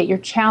Monday, you'll get your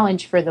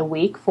challenge for the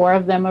week. 4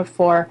 of them are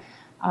for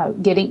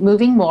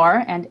moving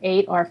more, and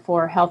 8 are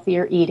for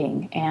healthier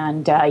eating.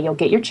 And you'll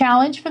get your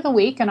challenge for the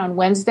week, and on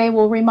Wednesday,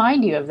 we'll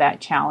remind you of that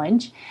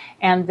challenge.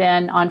 And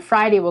then on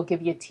Friday, we'll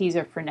give you a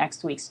teaser for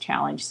next week's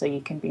challenge so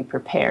you can be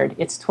prepared.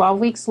 It's 12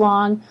 weeks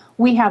long.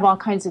 We have all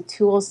kinds of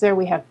tools there.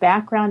 We have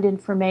background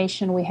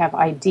information. We have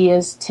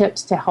ideas,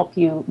 tips to help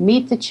you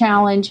meet the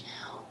challenge.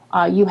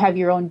 You have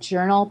your own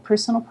journal,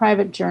 personal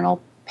private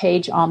journal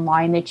page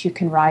online that you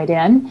can write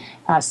in,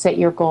 set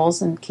your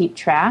goals and keep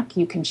track.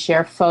 You can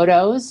share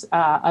photos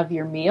of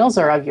your meals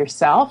or of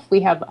yourself.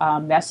 We have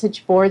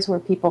message boards where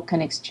people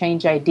can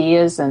exchange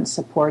ideas and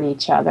support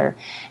each other.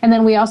 And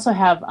then we also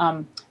have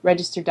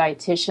registered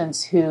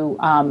dietitians who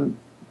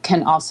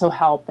can also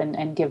help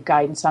and give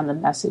guidance on the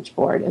message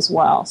board as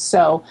well.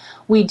 So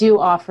we do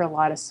offer a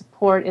lot of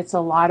support. It's a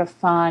lot of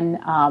fun.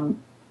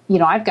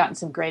 I've gotten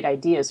some great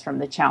ideas from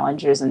the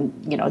challengers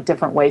and,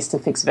 different ways to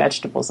fix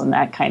vegetables and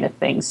that kind of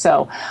thing.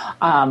 So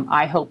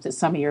I hope that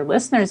some of your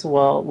listeners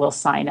will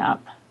sign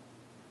up.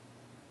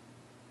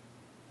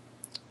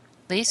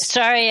 Lisa?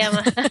 Sorry,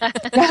 Emma.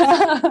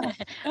 I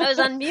was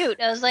on mute.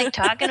 I was like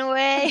talking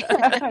away.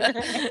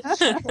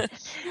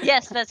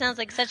 Yes, that sounds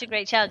like such a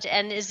great challenge.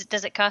 And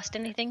does it cost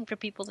anything for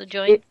people to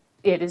join?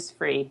 It is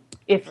free.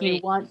 If you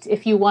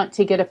want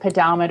to get a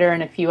pedometer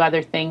and a few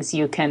other things,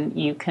 you can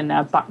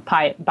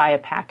buy a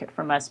packet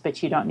from us,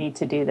 but you don't need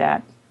to do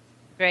that.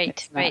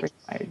 Great.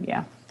 Required,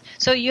 yeah.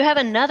 So you have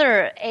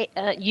another,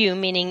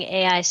 meaning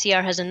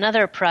AICR, has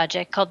another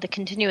project called the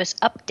Continuous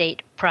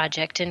Update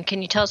Project. And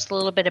can you tell us a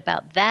little bit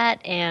about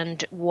that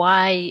and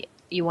why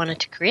you wanted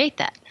to create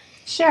that?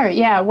 Sure,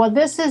 yeah. Well,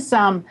 this is,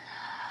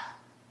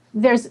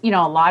 there's, a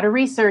lot of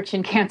research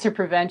in cancer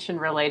prevention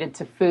related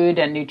to food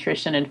and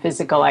nutrition and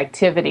physical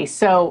activity.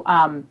 So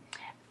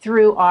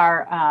through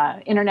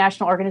our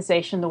international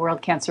organization, the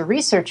World Cancer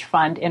Research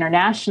Fund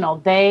International,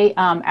 they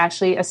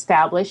actually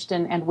established,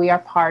 and we are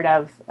part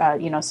of,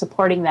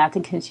 supporting that, the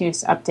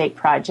Continuous Update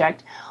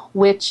Project,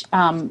 which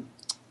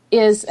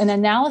is an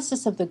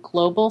analysis of the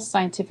global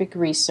scientific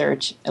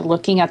research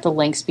looking at the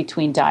links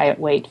between diet,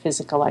 weight,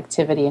 physical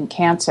activity, and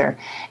cancer.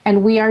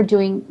 And we are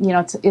doing,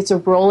 it's a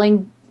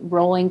rolling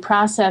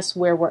process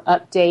where we're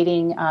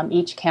updating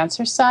each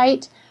cancer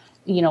site,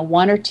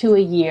 1 or 2 a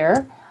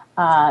year.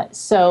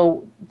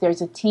 So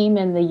there's a team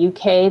in the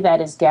UK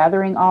that is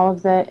gathering all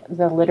of the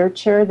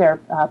literature. They're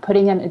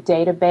putting in a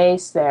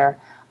database. They're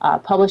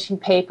publishing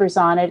papers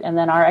on it. And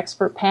then our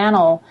expert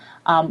panel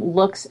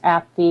looks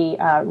at the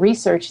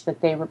research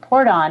that they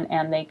report on,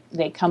 and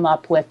they come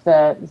up with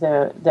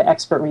the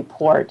expert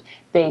report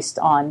based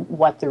on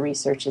what the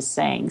research is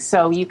saying.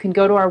 So you can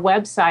go to our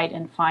website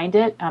and find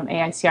it,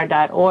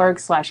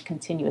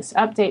 aicr.org/continuous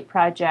update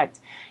project.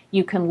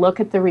 You can look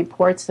at the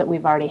reports that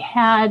we've already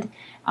had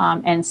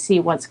and see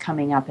what's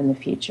coming up in the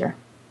future.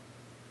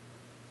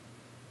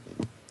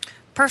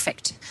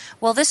 Perfect.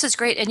 Well, this is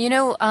great. And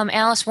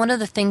Alice, one of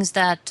the things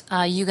that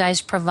you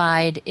guys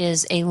provide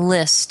is a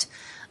list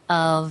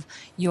of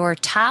your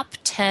top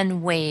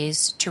 10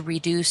 ways to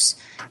reduce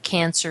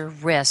cancer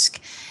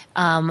risk.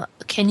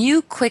 Can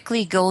you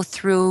quickly go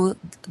through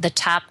the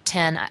top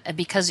 10?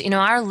 Because,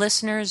 our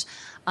listeners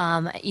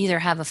either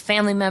have a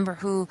family member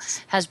who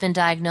has been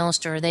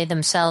diagnosed or they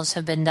themselves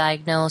have been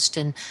diagnosed.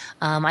 And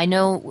I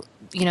know,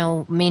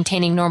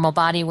 maintaining normal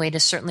body weight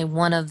is certainly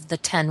one of the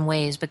 10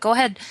 ways. But go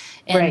ahead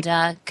and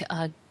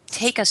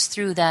take us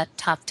through that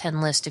top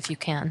 10 list if you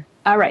can.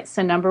 All right.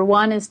 So number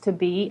 1 is to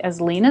be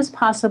as lean as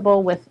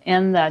possible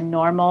within the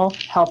normal,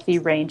 healthy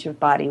range of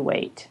body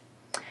weight.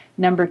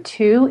 Number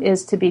 2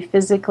 is to be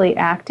physically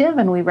active,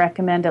 and we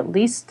recommend at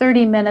least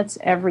 30 minutes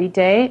every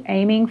day,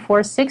 aiming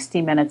for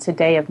 60 minutes a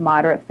day of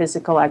moderate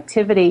physical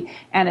activity,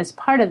 and as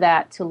part of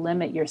that, to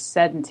limit your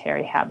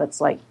sedentary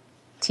habits like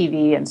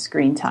TV and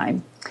screen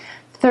time.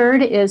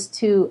 Third is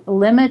to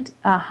limit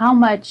how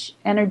much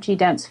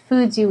energy-dense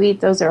foods you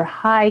eat. Those are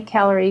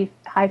high-calorie,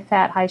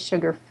 high-fat,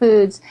 high-sugar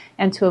foods,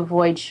 and to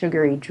avoid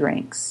sugary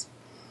drinks.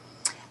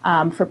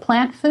 For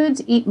plant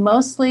foods, eat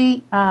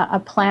mostly a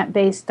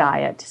plant-based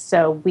diet.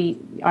 So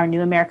our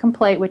New American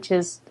Plate, which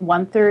is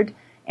 1/3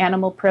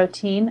 animal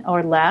protein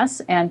or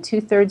less, and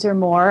 2/3 or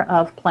more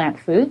of plant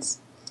foods.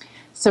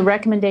 So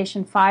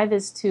recommendation 5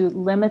 is to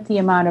limit the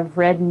amount of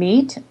red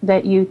meat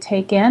that you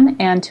take in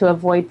and to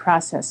avoid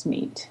processed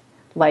meat,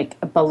 like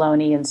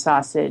bologna and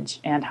sausage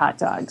and hot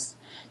dogs.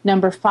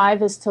 Number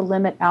 5 is to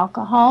limit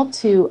alcohol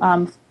to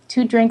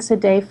 2 drinks a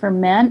day for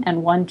men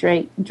and 1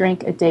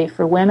 drink a day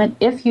for women,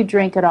 if you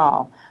drink at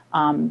all.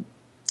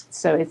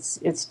 So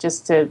it's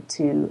just to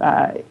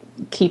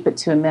keep it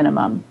to a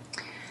minimum.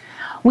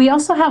 We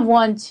also have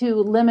one to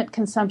limit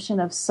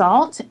consumption of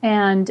salt,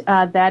 and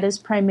that is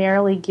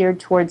primarily geared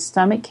towards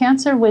stomach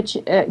cancer, which,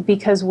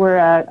 because we're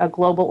a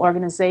global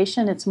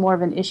organization, it's more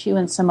of an issue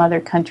in some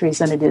other countries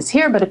than it is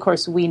here, but of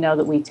course we know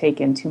that we take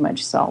in too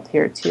much salt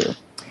here too.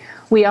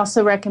 We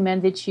also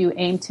recommend that you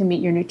aim to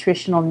meet your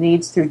nutritional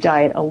needs through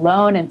diet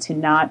alone and to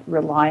not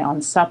rely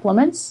on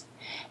supplements.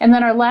 And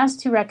then our last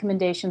 2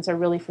 recommendations are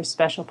really for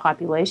special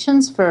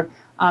populations, for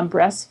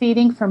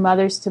breastfeeding, for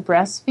mothers to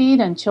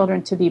breastfeed and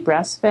children to be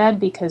breastfed,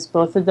 because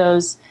both of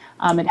those,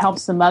 it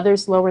helps the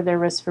mothers lower their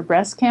risk for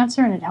breast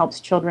cancer, and it helps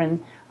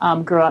children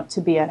grow up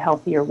to be at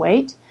healthier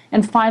weight.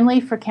 And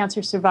finally, for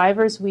cancer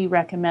survivors, we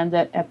recommend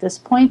that at this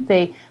point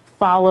they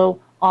follow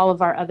all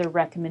of our other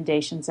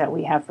recommendations that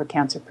we have for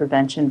cancer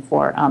prevention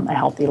for a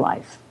healthy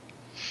life.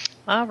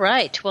 All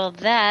right. Well,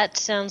 that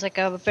sounds like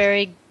a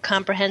very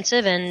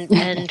comprehensive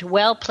and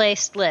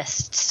well-placed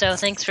list. So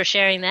thanks for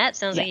sharing that.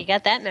 Sounds like you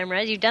got that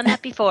memorized. You've done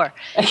that before.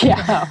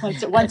 Yeah,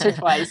 once or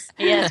twice.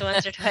 Yes,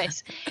 once or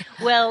twice.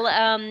 Well,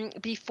 Alice,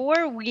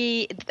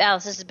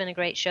 this has been a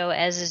great show,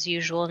 as is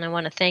usual, and I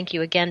want to thank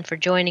you again for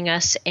joining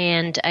us.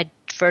 And I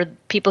for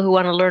people who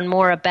want to learn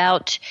more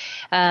about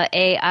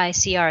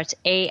AICR, it's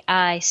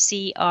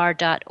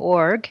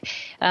aicr.org.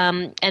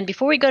 And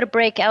before we go to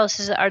break,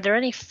 Alice, are there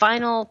any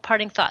final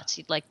parting thoughts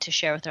you'd like to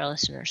share with our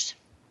listeners?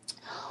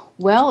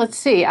 Well, let's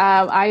see.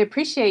 I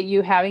appreciate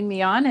you having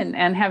me on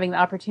and having the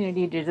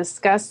opportunity to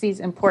discuss these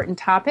important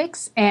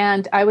topics.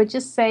 And I would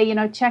just say,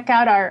 check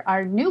out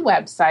our new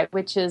website,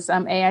 which is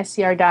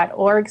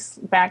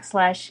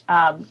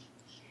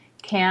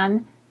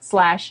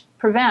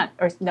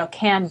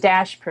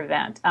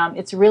aicr.org/can/prevent.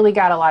 It's really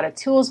got a lot of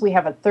tools. We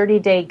have a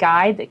 30-day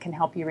guide that can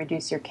help you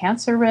reduce your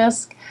cancer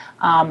risk.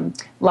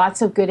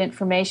 Lots of good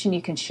information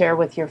you can share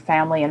with your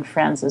family and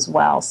friends as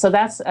well. So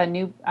that's a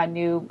new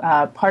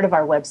part of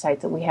our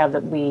website that we have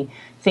that we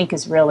think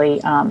is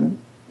really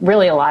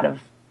really a lot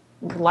of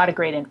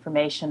great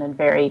information and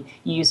very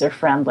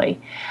user-friendly.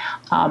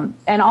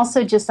 And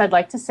also I'd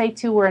like to say,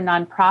 too, we're a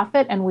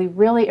nonprofit, and we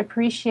really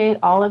appreciate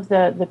all of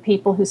the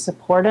people who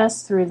support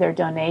us through their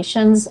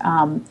donations.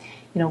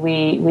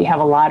 We have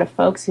a lot of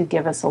folks who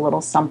give us a little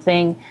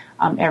something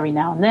every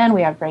now and then.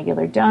 We have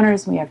regular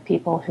donors. We have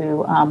people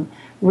who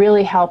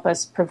really help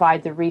us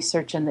provide the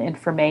research and the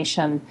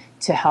information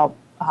to help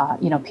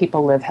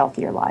people live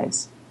healthier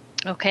lives.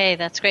 Okay,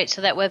 that's great.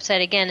 So that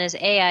website, again, is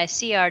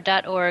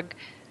aicr.org,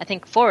 I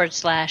think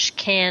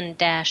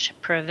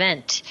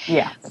 /can-prevent.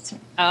 Yeah, that's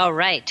right. All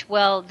right.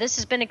 Well, this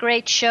has been a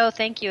great show.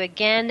 Thank you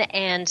again.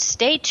 And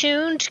stay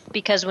tuned,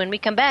 because when we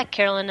come back,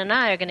 Carolyn and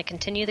I are going to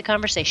continue the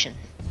conversation.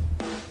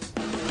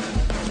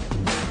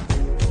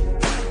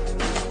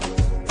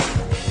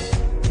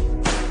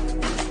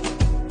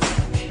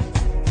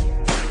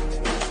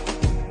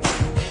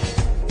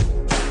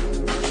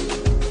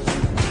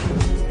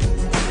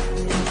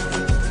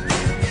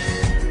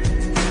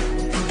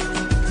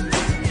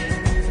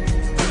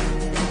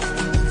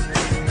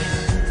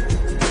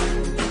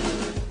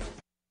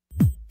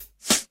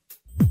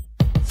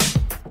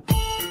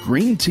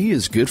 Green tea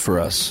is good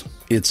for us.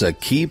 It's a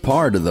key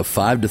part of the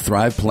 5 to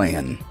Thrive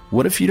plan.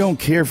 What if you don't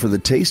care for the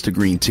taste of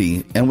green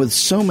tea? And with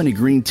so many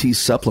green tea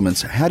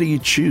supplements, how do you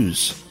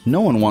choose? No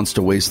one wants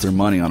to waste their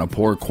money on a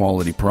poor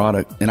quality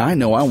product, and I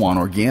know I want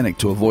organic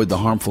to avoid the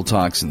harmful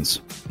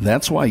toxins.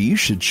 That's why you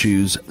should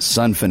choose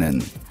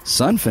Sunfinin.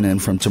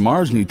 Sunfinin from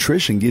Tomorrow's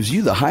Nutrition gives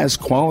you the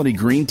highest quality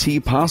green tea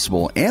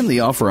possible, and they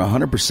offer a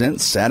 100%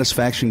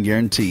 satisfaction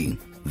guarantee.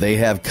 They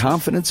have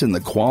confidence in the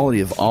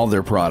quality of all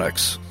their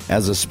products.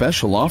 As a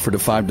special offer to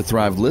 5 to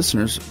Thrive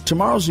listeners,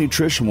 Tomorrow's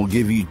Nutrition will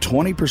give you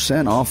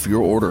 20% off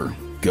your order.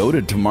 Go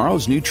to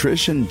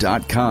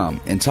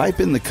tomorrowsnutrition.com and type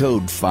in the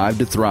code 5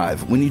 to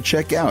Thrive when you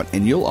check out,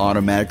 and you'll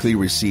automatically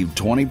receive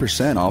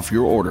 20% off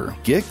your order.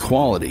 Get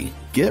quality.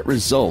 Get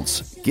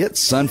results. Get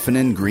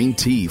Sunfinin green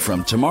tea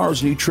from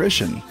Tomorrow's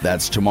Nutrition.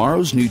 That's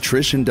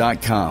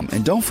tomorrowsnutrition.com.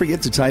 And don't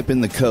forget to type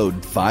in the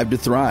code 5 to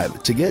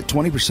Thrive to get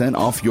 20%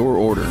 off your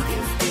order.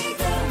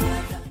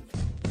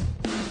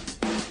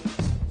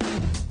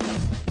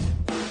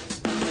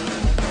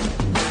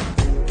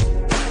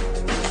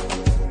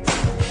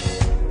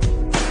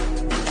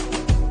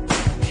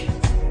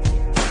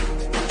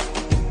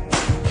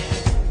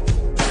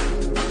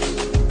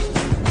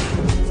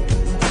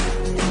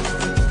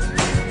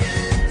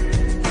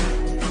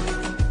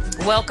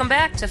 Welcome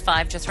back to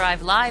 5 to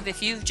Thrive Live.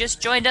 If you've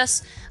just joined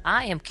us,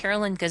 I am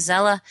Carolyn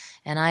Gazella,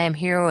 and I am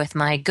here with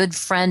my good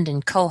friend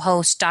and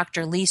co-host,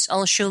 Dr. Lise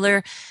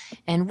Alschuler,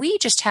 and we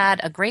just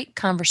had a great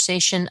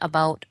conversation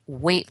about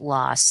weight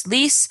loss.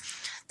 Lise,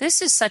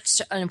 this is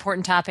such an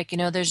important topic.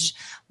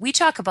 We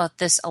talk about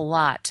this a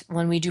lot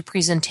when we do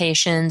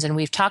presentations, and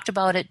we've talked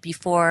about it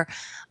before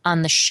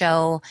on the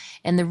show.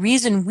 And the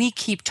reason we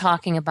keep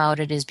talking about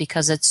it is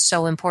because it's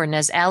so important.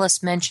 As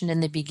Alice mentioned in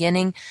the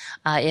beginning,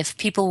 if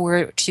people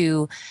were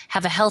to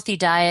have a healthy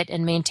diet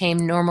and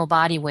maintain normal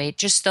body weight,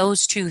 just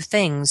those two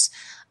things,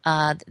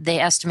 they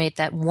estimate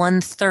that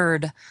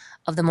 1/3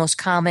 of the most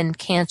common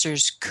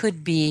cancers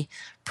could be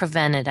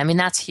prevented. I mean,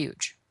 that's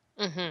huge.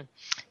 Mm-hmm.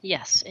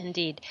 Yes,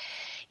 indeed.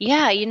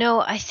 Yeah,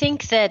 I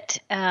think that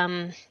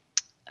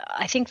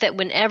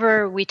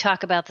whenever we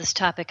talk about this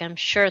topic, I'm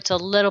sure it's a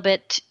little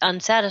bit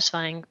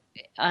unsatisfying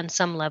on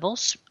some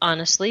levels,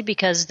 honestly,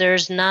 because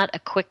there's not a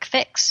quick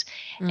fix,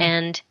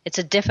 and it's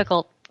a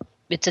difficult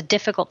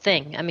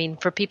thing. I mean,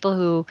 for people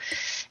who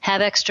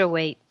have extra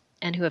weight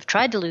and who have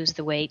tried to lose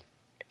the weight,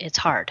 it's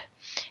hard,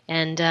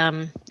 and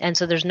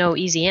so there's no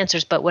easy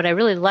answers. But what I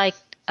really like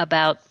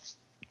about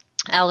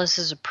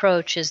Alice's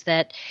approach is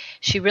that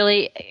she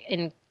really,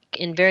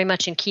 in very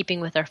much in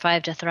keeping with our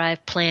 5 to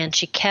Thrive plan,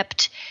 she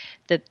kept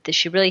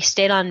she really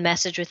stayed on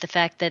message with the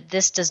fact that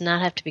this does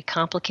not have to be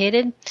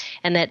complicated,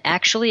 and that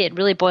actually it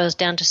really boils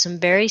down to some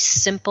very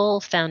simple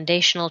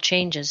foundational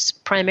changes,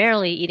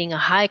 primarily eating a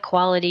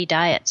high-quality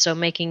diet, so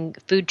making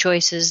food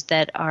choices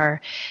that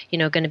are,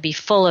 going to be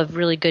full of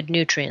really good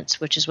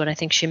nutrients, which is what I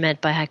think she meant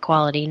by high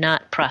quality,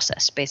 not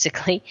processed,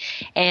 basically,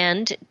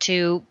 and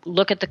to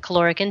look at the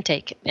caloric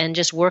intake and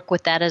just work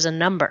with that as a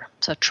number.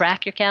 So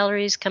track your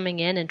calories coming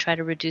in and try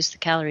to reduce the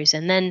calories.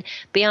 And then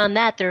beyond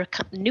that, there are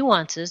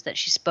nuances that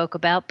she spoke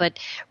about. But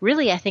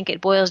really, I think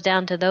it boils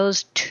down to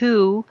those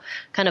two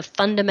kind of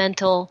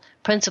fundamental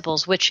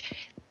principles, which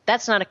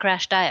that's not a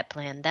crash diet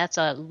plan. That's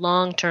a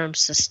long-term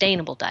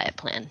sustainable diet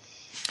plan.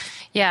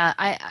 Yeah,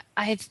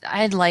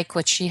 I like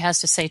what she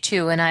has to say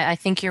too, and I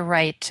think you're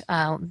right.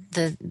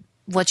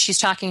 What she's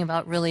talking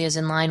about really is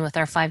in line with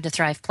our 5 to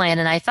Thrive plan,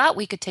 and I thought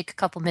we could take a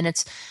couple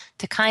minutes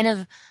to kind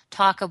of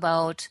talk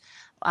about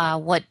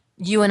what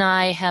you and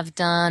I have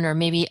done, or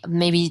maybe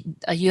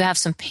you have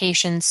some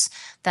patients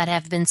that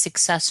have been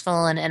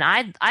successful, and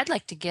I'd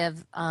like to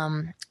give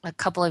a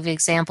couple of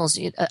examples.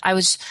 I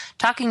was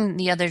talking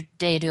the other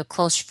day to a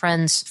close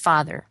friend's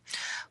father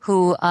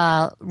who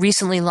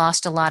recently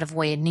lost a lot of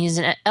weight, and he's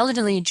an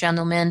elderly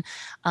gentleman,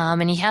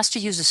 and he has to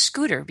use a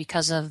scooter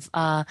because of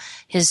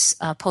his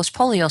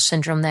post-polio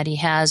syndrome that he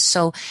has.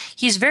 So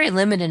he's very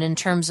limited in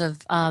terms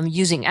of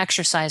using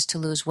exercise to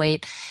lose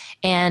weight.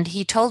 And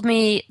he told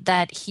me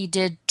that he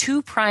did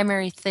 2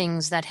 primary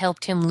things that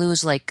helped him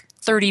lose like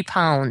 30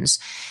 pounds.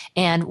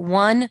 And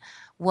one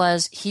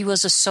was he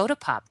was a soda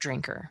pop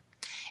drinker.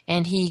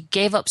 And he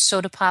gave up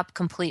soda pop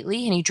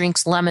completely, and he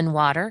drinks lemon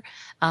water,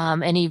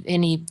 and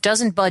he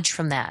doesn't budge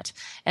from that.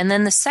 And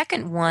then the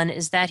second one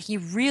is that he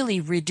really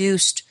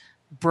reduced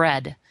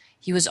bread.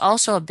 He was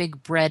also a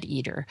big bread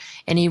eater,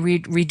 and he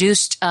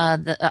reduced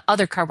the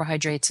other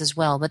carbohydrates as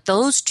well. But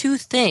those 2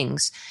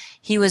 things,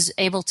 he was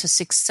able to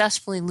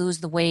successfully lose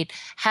the weight,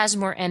 has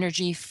more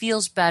energy,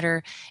 feels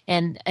better,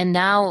 and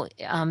now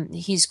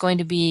he's going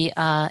to be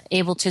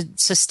able to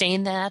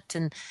sustain that,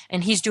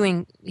 and he's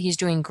doing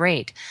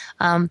great.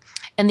 And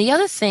the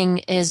other thing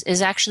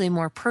is actually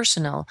more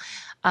personal.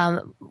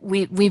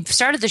 We've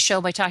started the show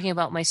by talking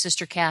about my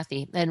sister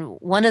Kathy, and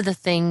one of the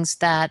things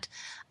that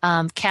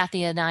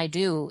Kathy and I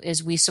do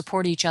is we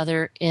support each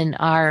other in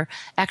our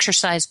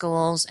exercise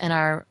goals and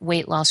our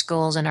weight loss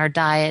goals and our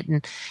diet.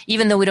 And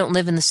even though we don't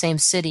live in the same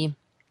city,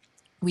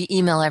 we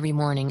email every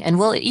morning, and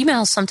we'll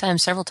email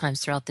sometimes several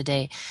times throughout the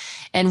day.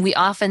 And we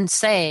often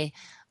say,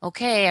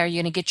 okay, are you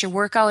going to get your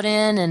workout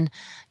in? And,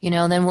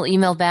 then we'll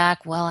email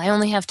back, well, I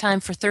only have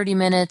time for 30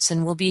 minutes,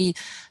 and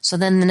so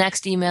then the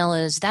next email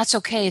is, that's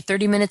okay,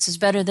 30 minutes is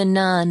better than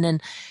none.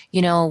 And,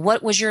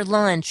 what was your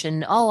lunch?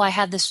 And, oh, I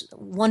had this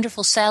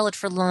wonderful salad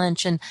for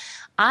lunch. And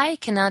I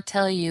cannot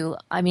tell you,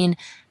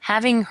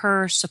 having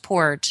her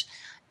support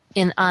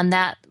on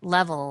that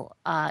level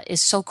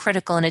is so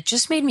critical. And it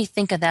just made me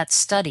think of that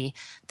study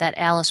that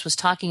Alice was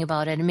talking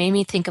about. And it made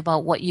me think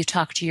about what you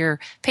talk to your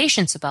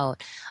patients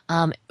about,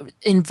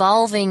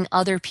 involving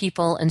other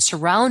people and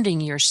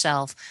surrounding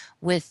yourself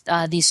with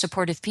these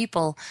supportive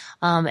people,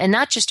 and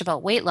not just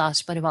about weight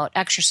loss, but about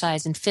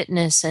exercise and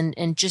fitness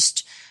and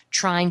just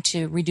trying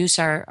to reduce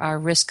our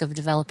risk of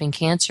developing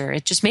cancer.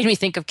 It just made me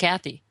think of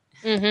Kathy.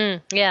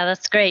 Mm-hmm. Yeah,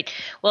 that's great.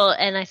 Well,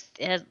 and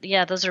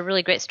those are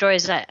really great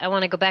stories. I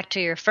want to go back to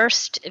your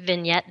first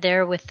vignette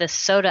there with the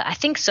soda. I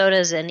think soda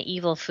is an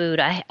evil food.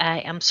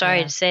 I'm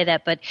sorry to say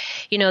that, but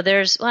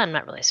I'm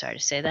not really sorry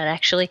to say that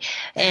actually.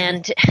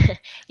 And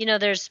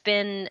there's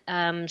been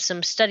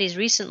some studies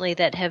recently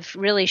that have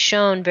really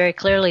shown very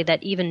clearly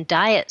that even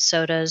diet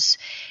sodas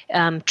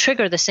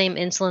trigger the same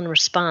insulin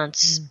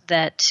response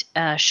that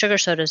sugar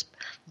sodas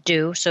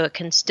do, so it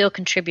can still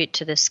contribute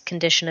to this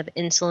condition of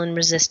insulin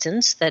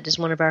resistance that is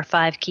one of our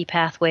 5 key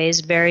pathways,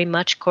 very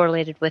much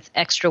correlated with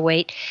extra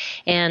weight.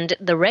 And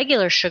the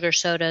regular sugar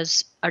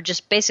sodas are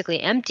just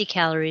basically empty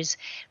calories,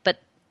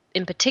 but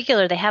in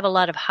particular they have a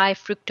lot of high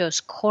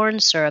fructose corn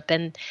syrup.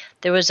 And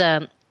there was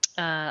a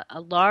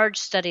large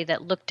study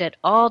that looked at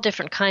all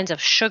different kinds of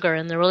sugar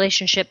and the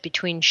relationship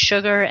between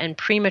sugar and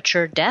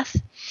premature death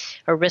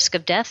or risk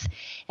of death.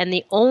 And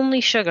the only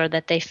sugar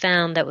that they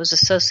found that was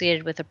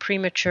associated with a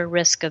premature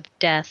risk of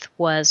death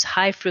was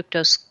high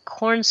fructose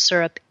corn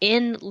syrup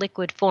in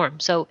liquid form.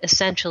 So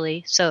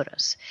essentially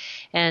sodas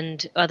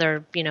and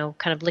other,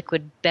 kind of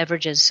liquid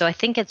beverages. So I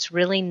think it's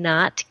really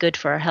not good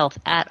for our health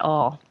at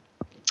all.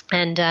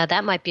 And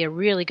that might be a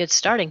really good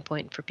starting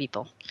point for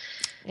people.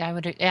 Yeah,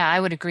 I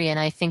would agree, and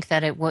I think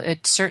that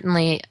it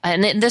certainly.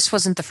 And this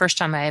wasn't the first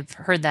time I've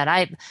heard that.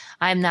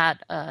 I'm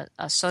not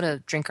a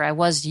soda drinker. I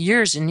was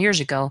years and years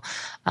ago,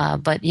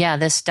 but yeah,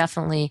 this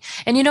definitely.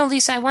 And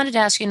Lisa, I wanted to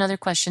ask you another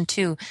question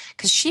too,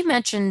 because she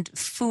mentioned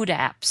food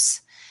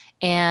apps,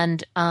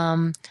 and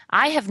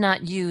I have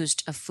not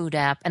used a food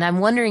app, and I'm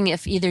wondering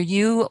if either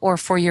you or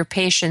for your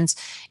patients,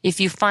 if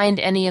you find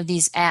any of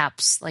these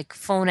apps, like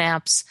phone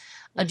apps,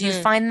 do you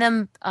find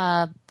them?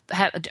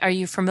 Are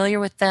you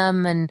familiar with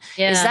them? And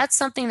is that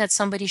something that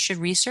somebody should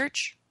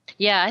research?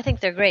 Yeah, I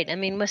think they're great.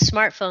 With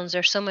smartphones,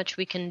 there's so much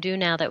we can do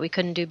now that we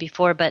couldn't do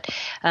before. But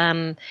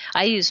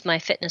I use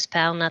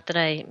MyFitnessPal, not that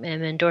I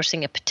am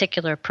endorsing a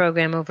particular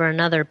program over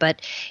another,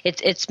 but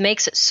it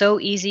makes it so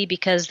easy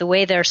because the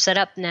way they're set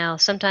up now,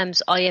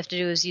 sometimes all you have to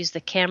do is use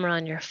the camera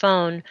on your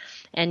phone,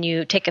 and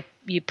you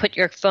put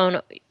your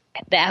phone.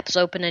 The app's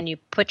open and you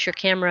put your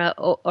camera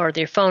or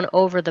your phone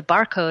over the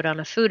barcode on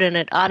a food, and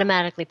it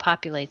automatically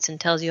populates and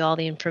tells you all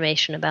the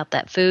information about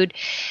that food.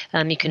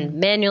 You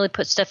can manually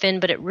put stuff in,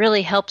 but it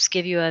really helps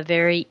give you a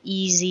very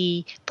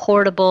easy,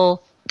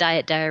 portable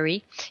diet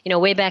diary.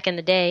 Way back in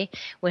the day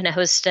when I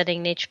was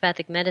studying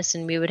naturopathic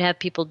medicine, we would have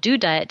people do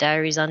diet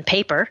diaries on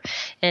paper,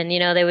 and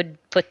they would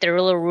put their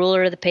little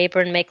ruler of the paper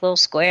and make little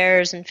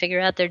squares and figure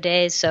out their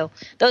days. So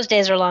those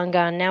days are long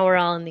gone. Now we're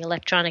all in the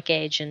electronic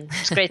age, and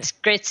it's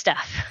great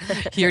stuff.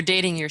 You're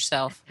dating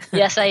yourself.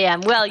 Yes, I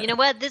am. Well, you know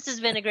what? This has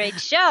been a great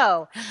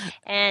show.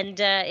 And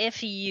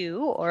if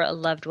you or a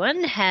loved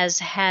one has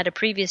had a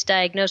previous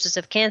diagnosis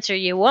of cancer,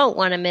 you won't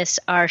want to miss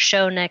our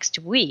show next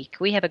week.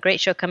 We have a great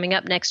show coming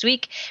up next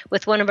week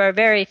with one of our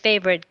very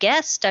favorite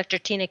guests, Dr.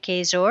 Tina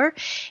Kazor.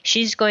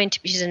 She's a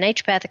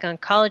naturopathic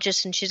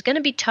oncologist, and she's going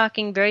to be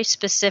talking very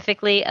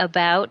specifically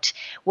about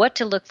what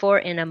to look for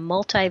in a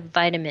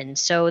multivitamin.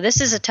 So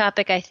this is a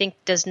topic I think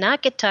does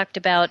not get talked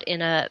about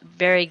in a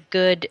very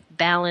good,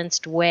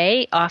 balanced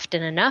way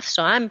often enough.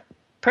 So I'm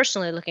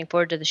personally looking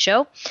forward to the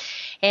show.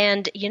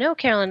 And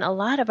Carolyn, a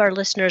lot of our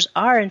listeners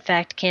are in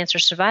fact cancer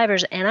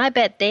survivors, and I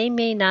bet they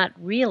may not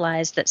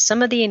realize that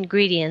some of the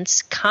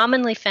ingredients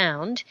commonly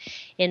found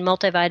in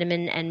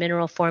multivitamin and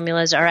mineral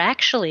formulas are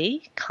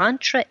actually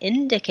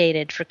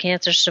contraindicated for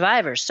cancer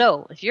survivors.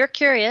 So if you're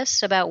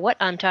curious about what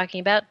I'm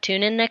talking about,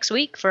 tune in next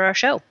week for our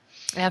show.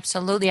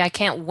 Absolutely. I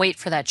can't wait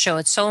for that show.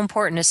 It's so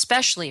important,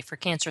 especially for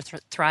cancer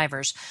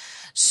thrivers.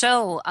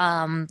 So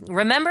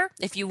remember,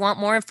 if you want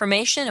more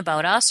information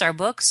about us, our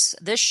books,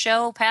 this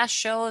show, past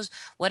shows,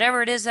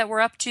 whatever it is that we're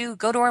up to,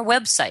 go to our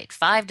website,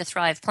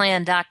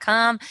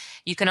 5tothriveplan.com.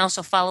 You can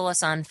also follow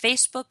us on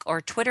Facebook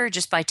or Twitter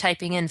just by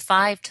typing in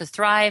 5 to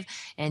Thrive,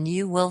 and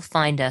you will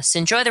find us.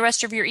 Enjoy the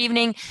rest of your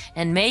evening,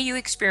 and may you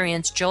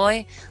experience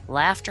joy,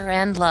 laughter,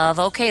 and love.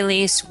 Okay,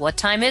 Lise, what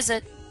time is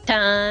it?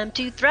 Time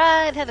to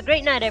thrive. Have a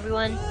great night,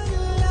 everyone.